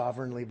Lord is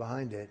sovereignly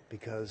behind it,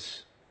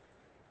 because,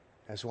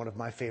 as one of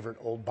my favorite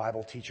old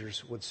Bible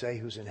teachers would say,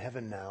 who's in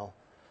heaven now,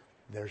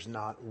 there's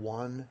not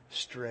one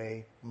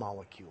stray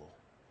molecule.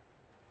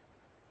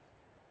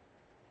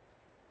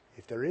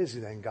 If there is,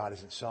 then God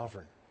isn't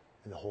sovereign,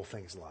 and the whole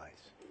thing is lies.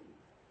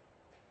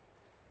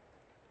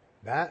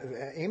 That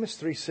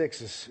Amos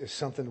 3:6 is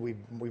something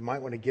we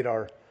might want to get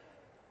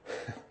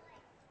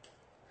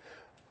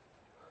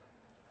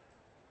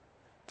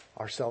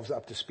ourselves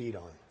up to speed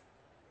on.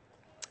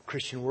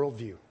 Christian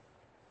worldview.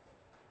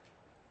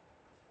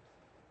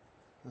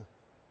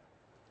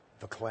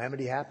 If a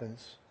calamity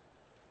happens,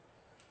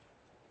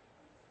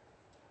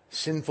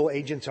 sinful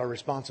agents are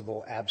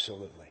responsible,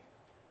 absolutely.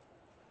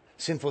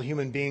 Sinful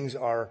human beings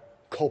are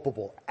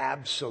culpable,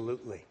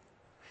 absolutely.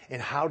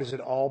 And how does it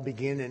all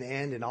begin and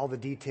end and all the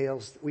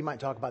details? We might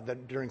talk about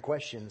that during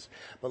questions,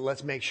 but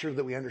let's make sure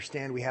that we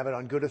understand we have it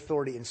on good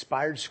authority,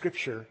 inspired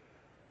Scripture.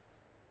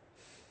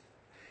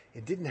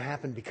 It didn't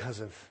happen because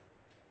of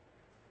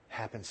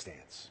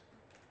happenstance.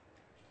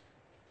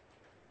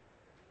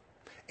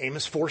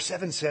 Amos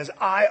 4:7 says,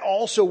 I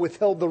also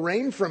withheld the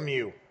rain from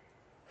you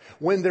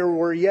when there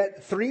were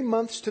yet 3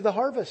 months to the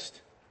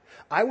harvest.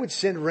 I would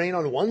send rain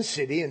on one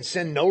city and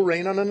send no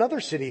rain on another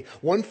city.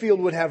 One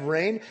field would have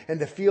rain, and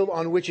the field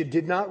on which it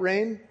did not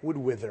rain would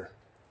wither.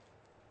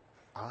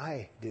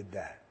 I did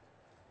that.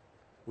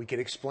 We could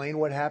explain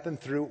what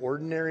happened through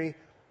ordinary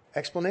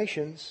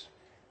explanations,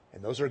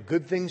 and those are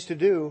good things to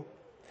do.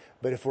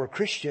 But if we're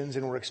Christians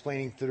and we're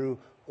explaining through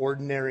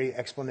ordinary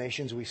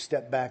explanations, we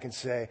step back and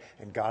say,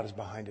 and God is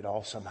behind it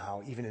all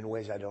somehow, even in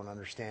ways I don't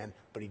understand,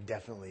 but he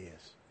definitely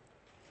is.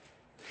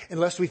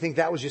 Unless we think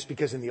that was just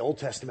because in the Old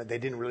Testament they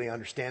didn't really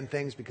understand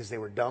things because they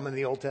were dumb in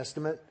the Old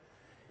Testament.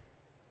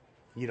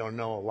 You don't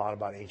know a lot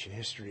about ancient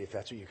history if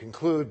that's what you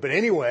conclude. But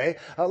anyway,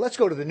 let's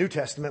go to the New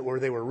Testament where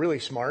they were really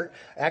smart.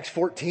 Acts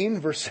 14,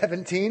 verse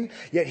 17.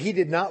 Yet he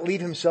did not leave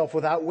himself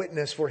without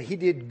witness, for he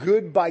did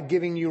good by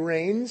giving you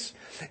rains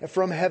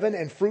from heaven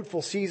and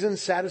fruitful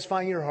seasons,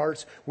 satisfying your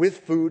hearts with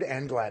food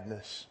and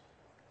gladness.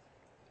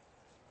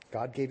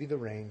 God gave you the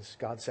rains.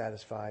 God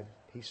satisfied.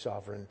 He's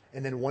sovereign.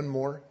 And then one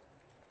more.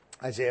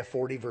 Isaiah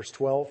 40, verse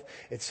 12.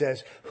 It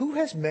says, who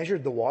has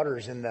measured the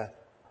waters in the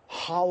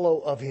hollow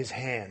of his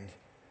hand,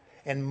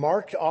 and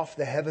marked off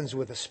the heavens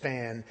with a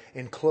span,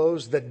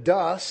 enclosed the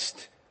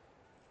dust,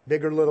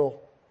 big or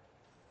little,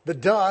 the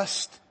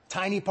dust,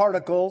 tiny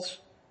particles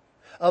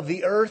of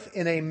the earth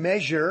in a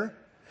measure,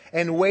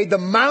 and weighed the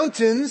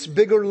mountains,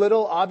 big or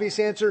little, obvious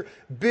answer,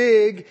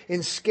 big,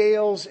 in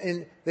scales,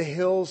 in the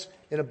hills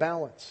in a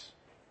balance.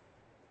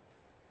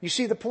 You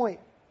see the point?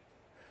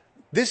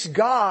 This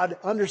God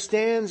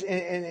understands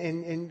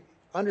and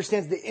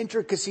understands the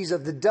intricacies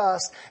of the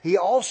dust. He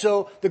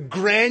also, the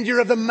grandeur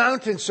of the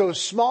mountains. So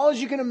as small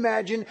as you can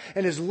imagine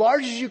and as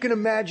large as you can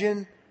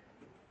imagine,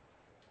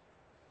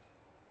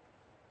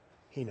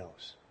 he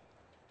knows.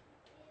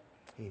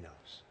 He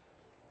knows.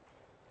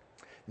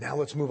 Now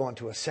let's move on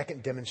to a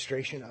second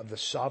demonstration of the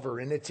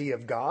sovereignty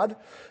of God,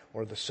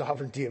 or the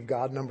sovereignty of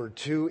God, number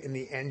 2, in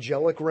the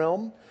angelic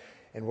realm.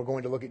 And we're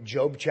going to look at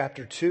Job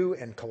chapter 2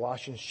 and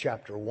Colossians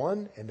chapter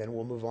 1, and then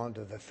we'll move on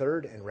to the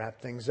third and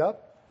wrap things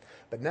up.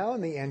 But now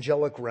in the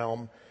angelic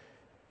realm,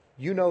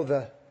 you know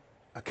the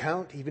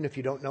account, even if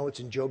you don't know it's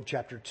in Job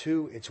chapter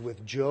 2. It's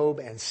with Job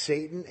and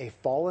Satan, a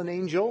fallen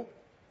angel.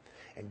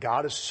 And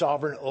God is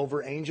sovereign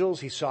over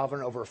angels. He's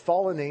sovereign over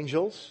fallen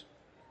angels.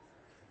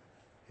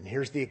 And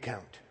here's the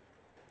account.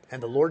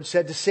 And the Lord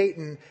said to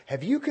Satan,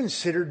 have you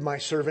considered my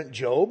servant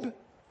Job,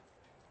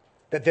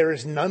 that there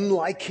is none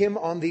like him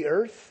on the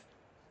earth?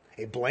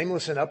 A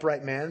blameless and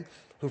upright man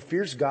who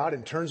fears God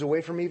and turns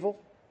away from evil?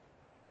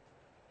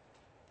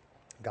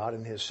 God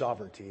in his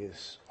sovereignty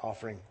is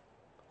offering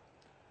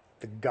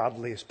the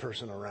godliest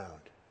person around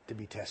to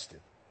be tested.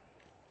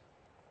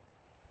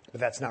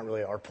 But that's not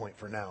really our point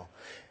for now.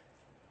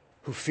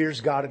 Who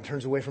fears God and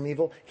turns away from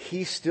evil?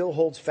 He still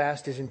holds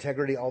fast his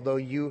integrity, although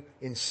you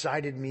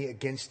incited me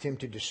against him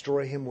to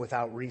destroy him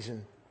without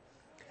reason.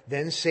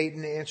 Then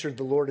Satan answered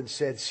the Lord and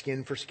said,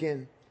 skin for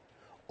skin.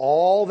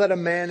 All that a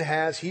man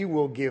has, he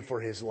will give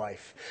for his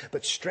life.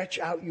 But stretch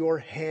out your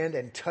hand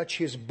and touch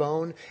his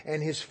bone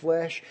and his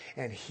flesh,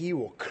 and he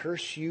will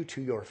curse you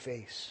to your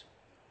face.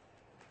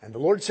 And the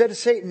Lord said to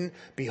Satan,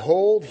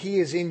 behold, he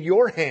is in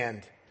your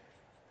hand.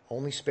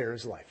 Only spare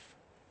his life.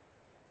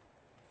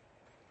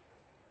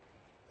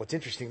 What's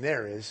interesting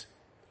there is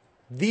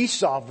the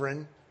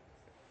sovereign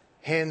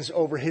hands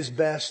over his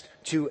best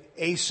to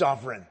a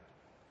sovereign.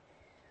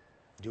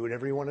 Do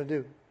whatever you want to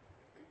do.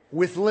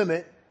 With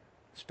limit,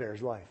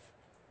 spares life.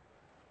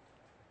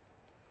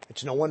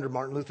 It's no wonder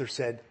Martin Luther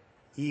said,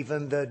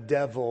 even the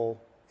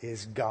devil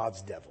is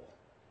God's devil.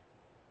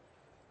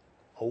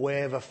 A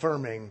way of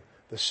affirming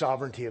the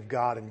sovereignty of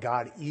God, and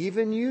God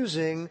even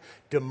using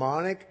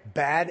demonic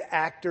bad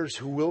actors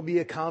who will be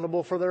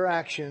accountable for their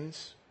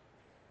actions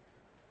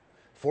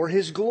for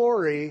his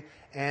glory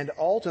and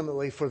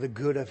ultimately for the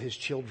good of his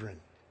children.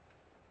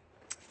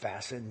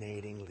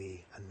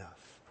 Fascinatingly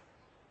enough.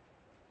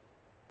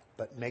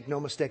 But make no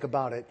mistake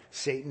about it,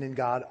 Satan and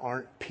God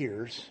aren't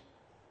peers.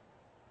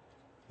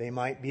 They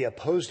might be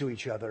opposed to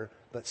each other,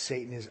 but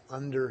Satan is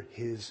under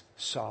his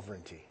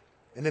sovereignty.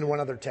 And then one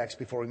other text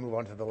before we move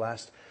on to the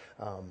last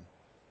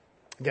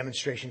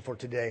demonstration for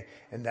today,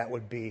 and that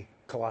would be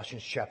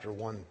Colossians chapter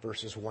 1,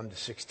 verses 1 to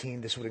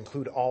 16. This would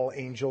include all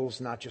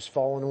angels, not just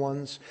fallen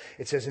ones.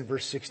 It says in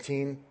verse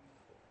 16,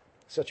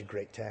 such a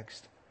great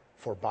text,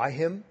 for by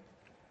him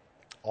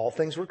all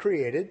things were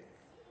created,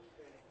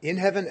 in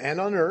heaven and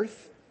on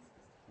earth,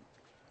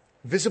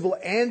 visible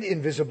and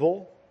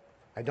invisible.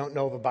 I don't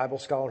know of a Bible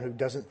scholar who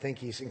doesn't think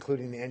he's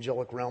including the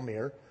angelic realm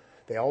here.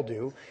 They all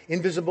do.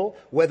 Invisible,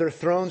 whether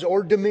thrones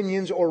or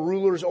dominions or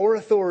rulers or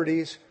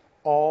authorities,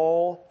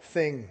 all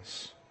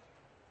things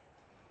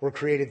were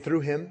created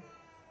through him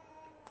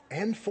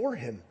and for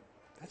him.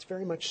 That's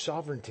very much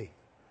sovereignty.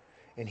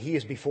 And he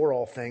is before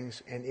all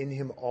things, and in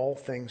him all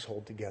things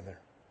hold together.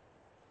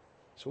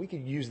 So we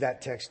could use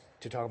that text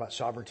to talk about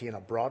sovereignty in a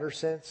broader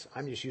sense.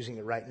 I'm just using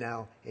it right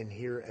now in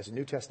here as a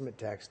New Testament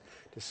text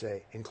to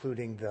say,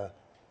 including the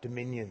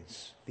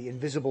dominions, the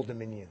invisible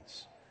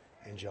dominions,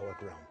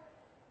 angelic realm.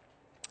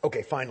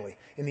 Okay, finally,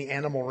 in the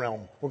animal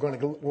realm, we're going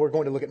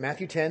to look at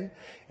Matthew 10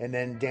 and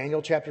then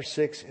Daniel chapter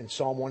 6 and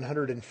Psalm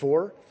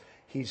 104.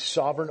 He's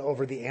sovereign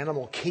over the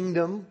animal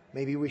kingdom,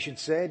 maybe we should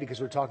say, because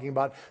we're talking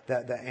about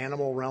the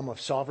animal realm of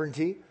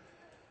sovereignty.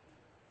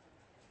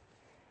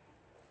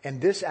 And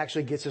this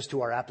actually gets us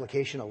to our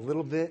application a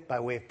little bit by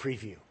way of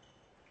preview.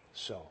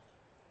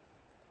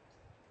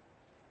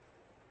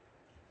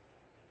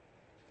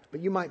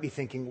 But you might be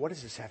thinking, what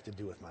does this have to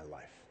do with my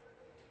life?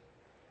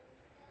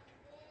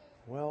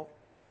 Well,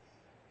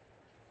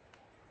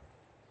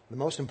 the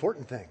most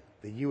important thing,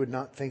 that you would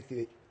not think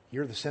that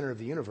you're the center of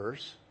the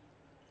universe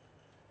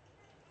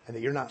and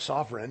that you're not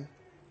sovereign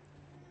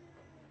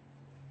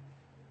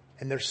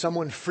and there's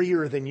someone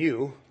freer than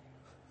you,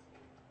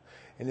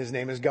 and his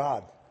name is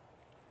God.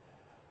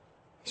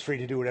 He's free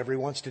to do whatever he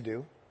wants to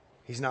do.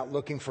 He's not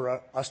looking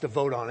for us to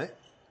vote on it.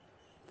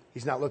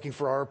 He's not looking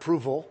for our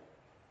approval.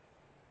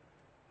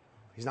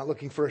 He's not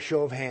looking for a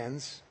show of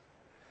hands.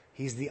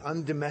 He's the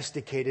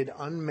undomesticated,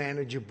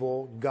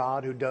 unmanageable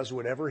God who does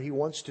whatever he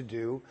wants to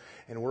do,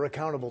 and we're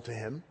accountable to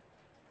him.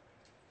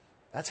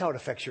 That's how it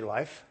affects your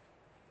life.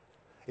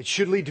 It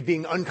should lead to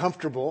being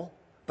uncomfortable,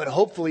 but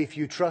hopefully if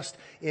you trust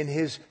in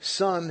his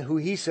Son, who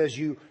he says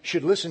you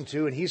should listen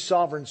to, and he's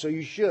sovereign, so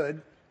you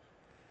should,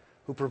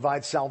 who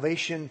provides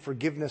salvation,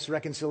 forgiveness,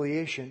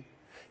 reconciliation.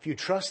 If you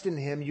trust in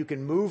him, you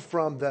can move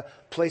from the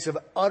place of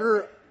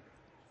utter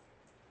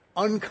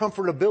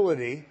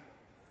uncomfortability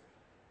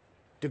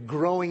to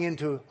growing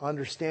into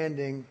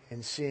understanding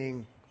and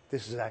seeing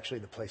this is actually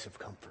the place of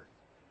comfort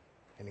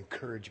and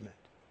encouragement.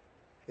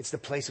 It's the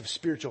place of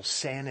spiritual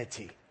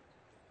sanity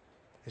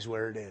is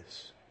where it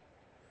is.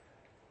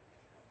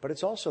 But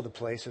it's also the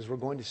place, as we're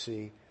going to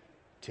see,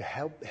 to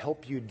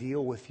help you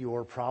deal with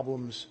your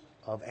problems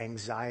of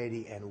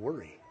anxiety and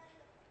worry,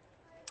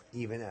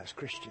 even as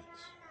Christians.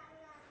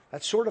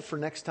 That's sort of for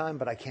next time,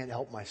 but I can't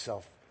help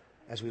myself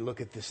as we look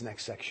at this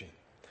next section.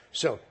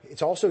 So,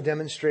 it's also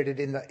demonstrated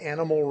in the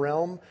animal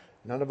realm.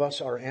 None of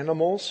us are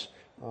animals,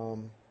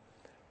 but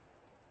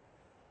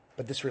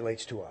this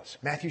relates to us.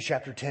 Matthew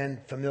chapter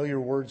 10, familiar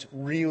words,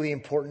 really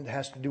important,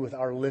 has to do with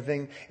our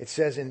living. It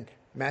says in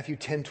Matthew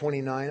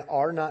 10:29,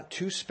 "Are not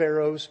 2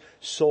 sparrows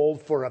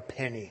sold for a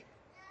penny?"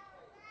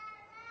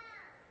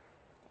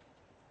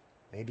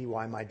 Maybe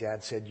why my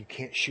dad said you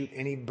can't shoot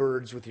any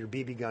birds with your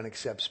BB gun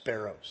except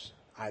sparrows.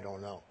 I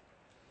don't know.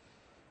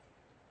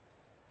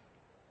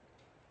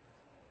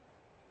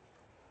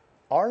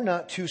 Are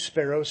not 2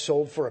 sparrows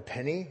sold for a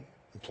penny?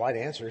 Implied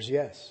answer is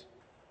yes.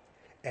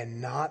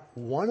 And not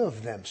one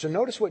of them. So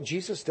notice what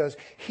Jesus does.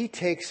 He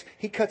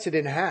cuts it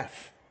in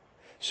half.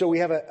 So we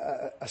have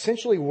a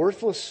essentially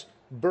worthless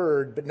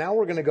bird, but now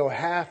we're going to go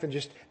half and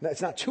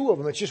it's not 2 of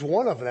them, it's just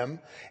 1 of them.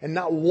 And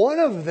not one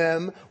of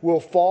them will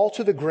fall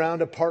to the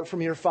ground apart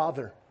from your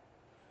Father.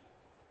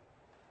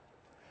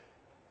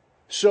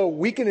 So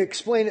we can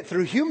explain it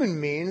through human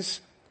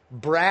means.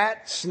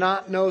 Brat,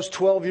 snot-nosed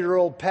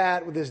 12-year-old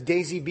Pat with his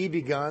Daisy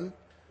BB gun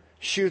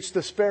shoots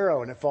the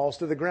sparrow and it falls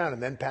to the ground.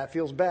 And then Pat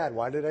feels bad.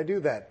 Why did I do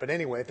that? But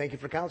anyway, thank you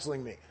for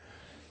counseling me.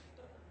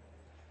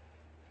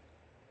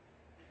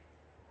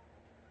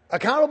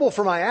 Accountable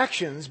for my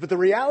actions, but the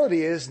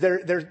reality is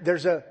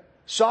there's a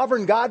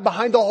sovereign God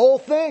behind the whole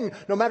thing.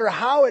 No matter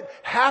how it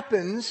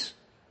happens,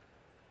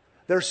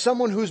 There's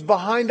someone who's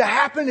behind the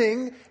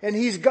happening, and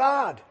He's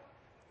God.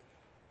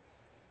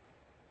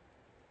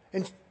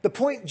 And the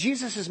point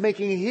Jesus is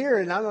making here,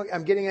 and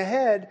I'm getting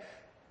ahead,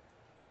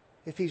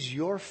 if He's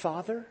your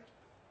Father,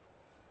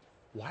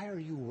 why are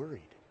you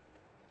worried?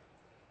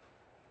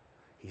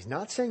 He's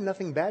not saying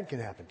nothing bad can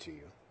happen to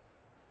you.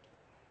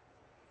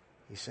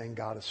 He's saying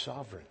God is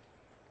sovereign.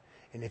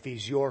 And if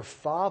He's your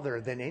Father,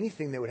 then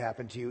anything that would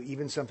happen to you,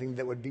 even something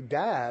that would be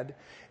bad,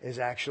 is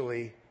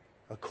actually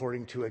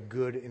according to a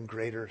good and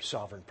greater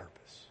sovereign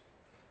purpose.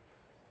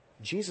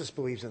 Jesus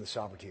believes in the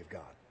sovereignty of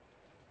God.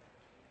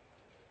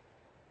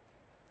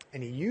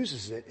 And He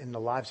uses it in the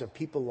lives of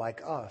people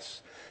like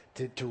us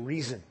to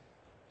reason.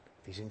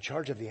 He's in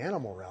charge of the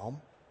animal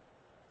realm,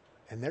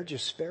 and they're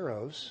just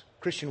sparrows.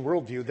 Christian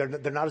worldview,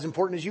 they're not as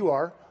important as you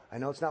are. I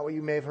know it's not what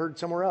you may have heard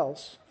somewhere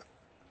else.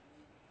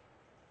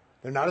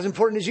 They're not as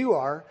important as you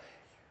are.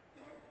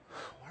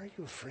 Why are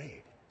you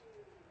afraid?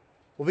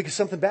 Well, because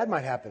something bad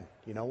might happen.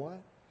 You know what?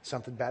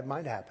 Something bad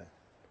might happen.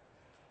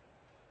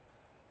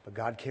 But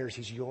God cares.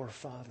 He's your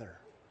Father.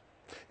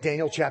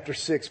 Daniel chapter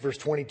 6, verse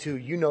 22.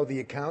 You know the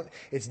account.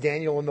 It's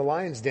Daniel in the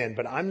lion's den.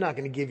 But I'm not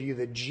going to give you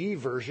the G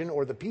version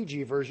or the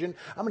PG version.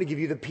 I'm going to give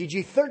you the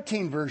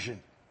PG-13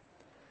 version.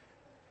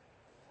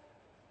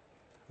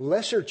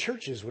 Lesser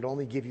churches would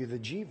only give you the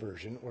G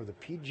version or the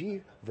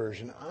PG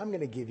version. I'm going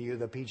to give you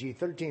the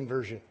PG-13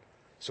 version.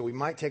 So we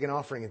might take an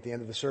offering at the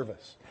end of the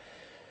service.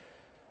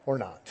 Or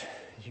not.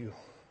 You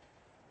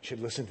should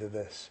listen to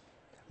this.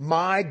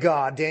 My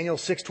God, Daniel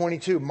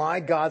 6:22, my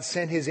God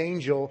sent His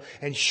angel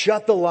and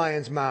shut the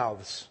lions'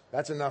 mouths.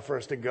 That's enough for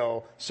us to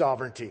go,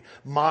 sovereignty.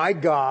 My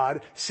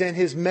God sent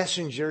His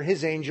messenger,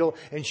 His angel,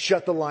 and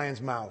shut the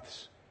lions'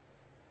 mouths.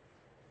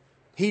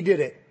 He did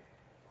it.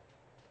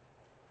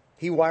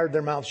 He wired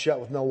their mouths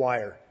shut with no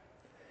wire.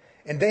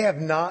 And they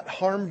have not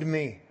harmed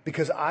me,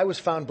 because I was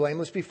found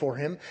blameless before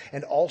Him,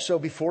 and also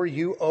before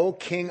you, O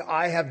King,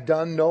 I have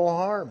done no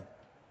harm.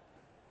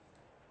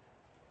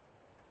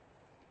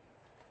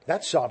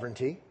 That's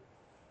sovereignty.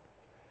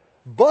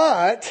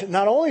 But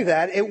not only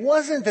that, it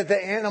wasn't that the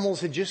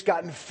animals had just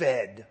gotten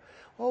fed.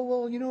 Oh,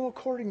 well,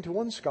 according to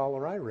one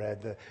scholar I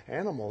read, the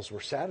animals were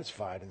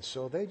satisfied. And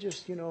so they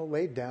just,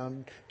 laid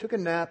down, took a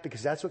nap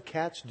because that's what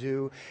cats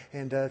do.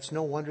 And it's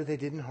no wonder they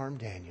didn't harm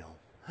Daniel.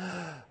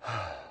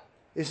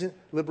 Isn't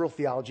liberal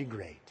theology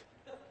great?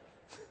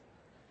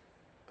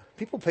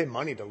 People pay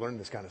money to learn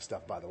this kind of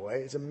stuff, by the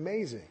way. It's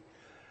amazing.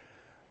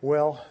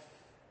 Well,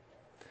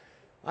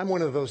 I'm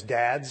one of those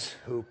dads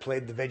who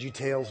played the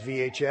VeggieTales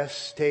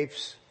VHS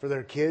tapes for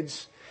their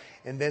kids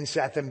and then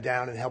sat them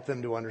down and helped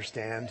them to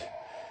understand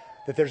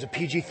that there's a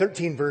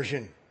PG-13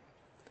 version.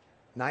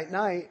 Night,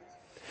 night.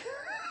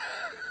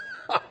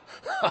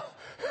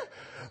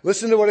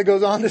 Listen to what it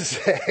goes on to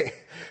say.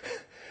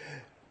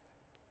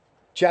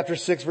 Chapter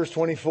 6, verse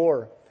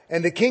 24.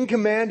 And the king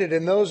commanded,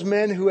 and those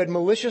men who had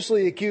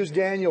maliciously accused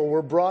Daniel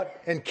were brought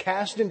and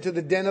cast into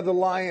the den of the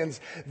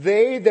lions,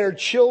 they, their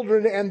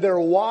children, and their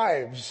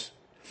wives.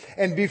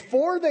 And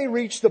before they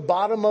reached the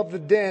bottom of the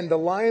den, the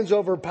lions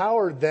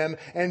overpowered them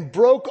and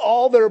broke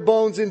all their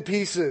bones in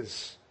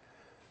pieces.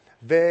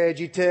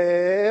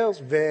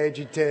 VeggieTales,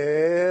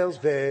 VeggieTales,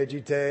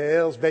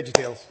 VeggieTales,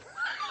 VeggieTales.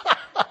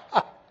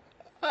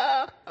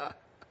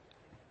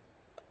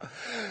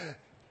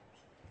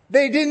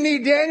 They didn't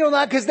eat Daniel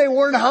not because they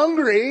weren't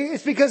hungry.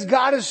 It's because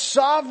God is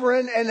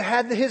sovereign and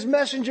had His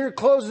messenger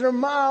close their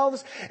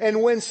mouths.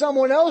 And when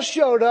someone else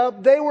showed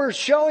up, they were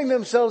showing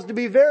themselves to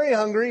be very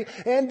hungry,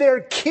 and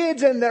their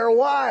kids and their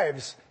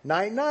wives.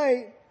 Night,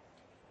 night.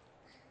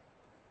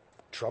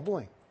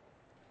 Troubling.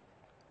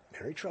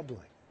 Very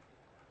troubling.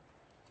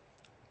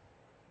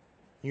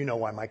 You know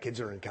why my kids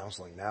are in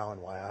counseling now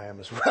and why I am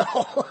as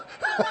well.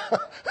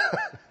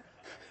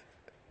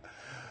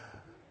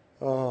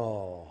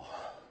 Oh.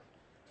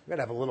 We're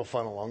going to have a little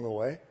fun along the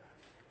way.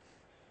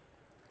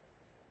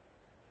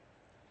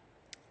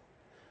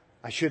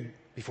 I should,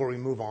 before we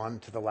move on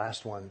to the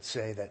last one,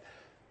 say that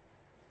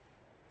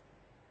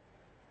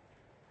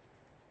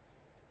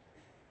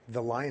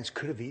the lions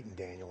could have eaten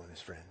Daniel and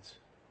his friends,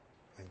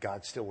 and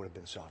God still would have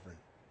been sovereign.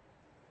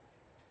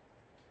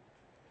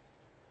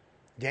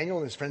 Daniel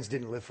and his friends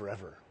didn't live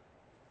forever.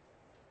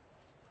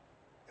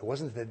 It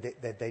wasn't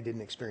that they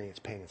didn't experience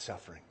pain and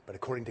suffering, but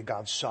according to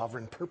God's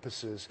sovereign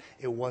purposes,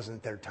 it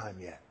wasn't their time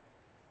yet.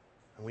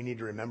 And we need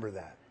to remember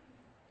that.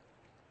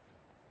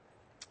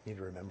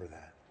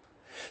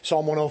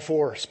 Psalm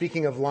 104,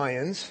 speaking of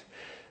lions,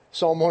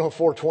 Psalm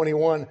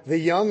 104:21, the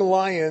young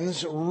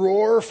lions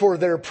roar for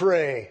their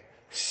prey,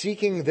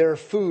 seeking their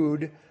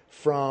food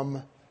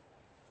from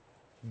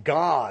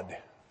God,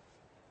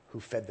 who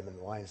fed them in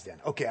the lion's den.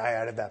 Okay, I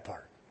added that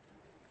part.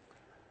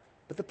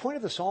 But the point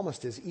of the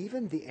psalmist is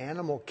even the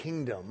animal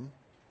kingdom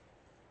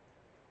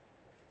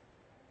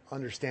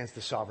understands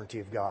the sovereignty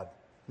of God.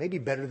 Maybe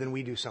better than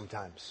we do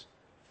sometimes.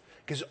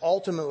 Because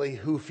ultimately,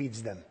 who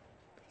feeds them?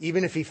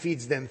 Even if He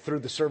feeds them through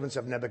the servants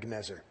of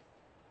Nebuchadnezzar.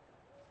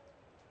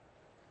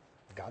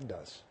 God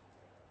does.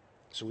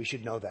 So we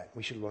should know that.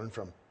 We should learn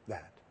from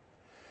that.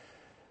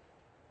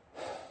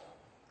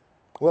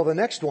 Well, the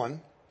next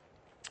one,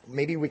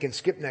 maybe we can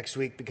skip next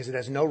week because it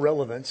has no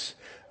relevance.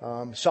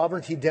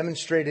 Sovereignty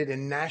demonstrated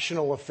in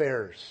national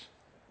affairs.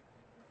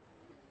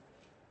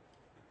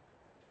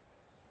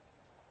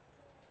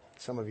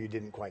 Some of you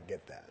didn't quite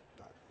get that,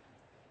 but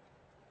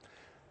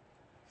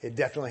it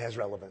definitely has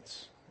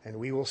relevance. And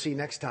we will see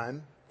next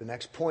time. The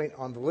next point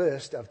on the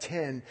list of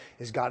 10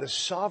 is God is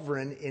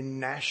sovereign in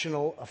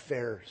national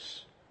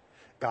affairs.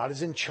 God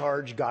is in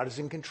charge, God is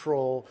in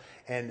control,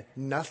 and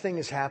nothing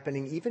is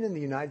happening, even in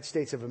the United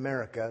States of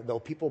America, though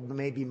people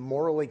may be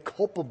morally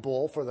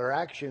culpable for their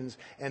actions,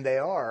 and they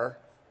are.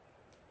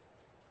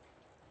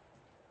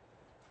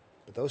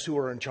 But those who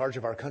are in charge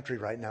of our country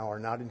right now are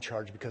not in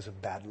charge because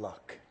of bad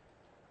luck.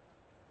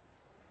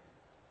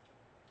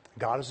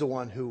 God is the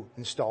one who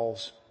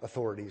installs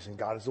authorities, and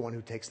God is the one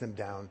who takes them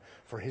down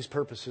for his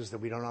purposes that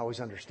we don't always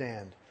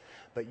understand.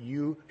 But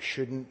you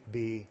shouldn't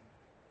be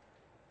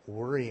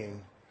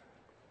worrying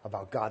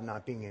about God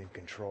not being in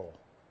control.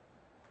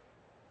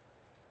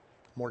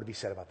 More to be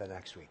said about that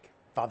next week.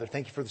 Father,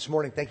 thank you for this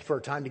morning. Thank you for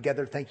our time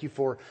together. Thank you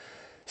for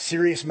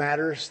serious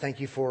matters. Thank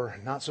you for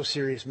not so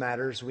serious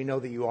matters. We know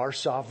that you are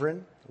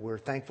sovereign. We're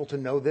thankful to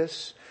know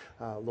this.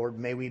 Lord,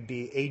 may we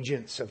be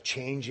agents of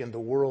change in the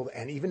world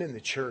and even in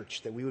the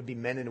church, that we would be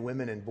men and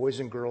women and boys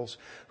and girls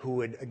who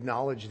would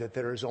acknowledge that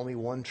there is only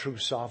one true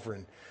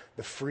sovereign,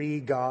 the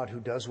free God who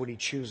does what he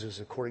chooses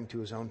according to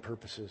his own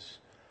purposes.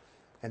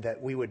 And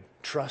that we would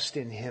trust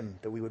in him,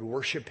 that we would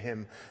worship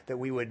him, that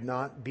we would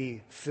not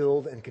be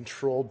filled and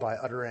controlled by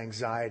utter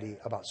anxiety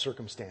about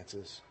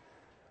circumstances.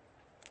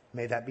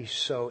 May that be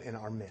so in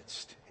our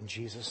midst. In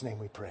Jesus' name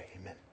we pray. Amen.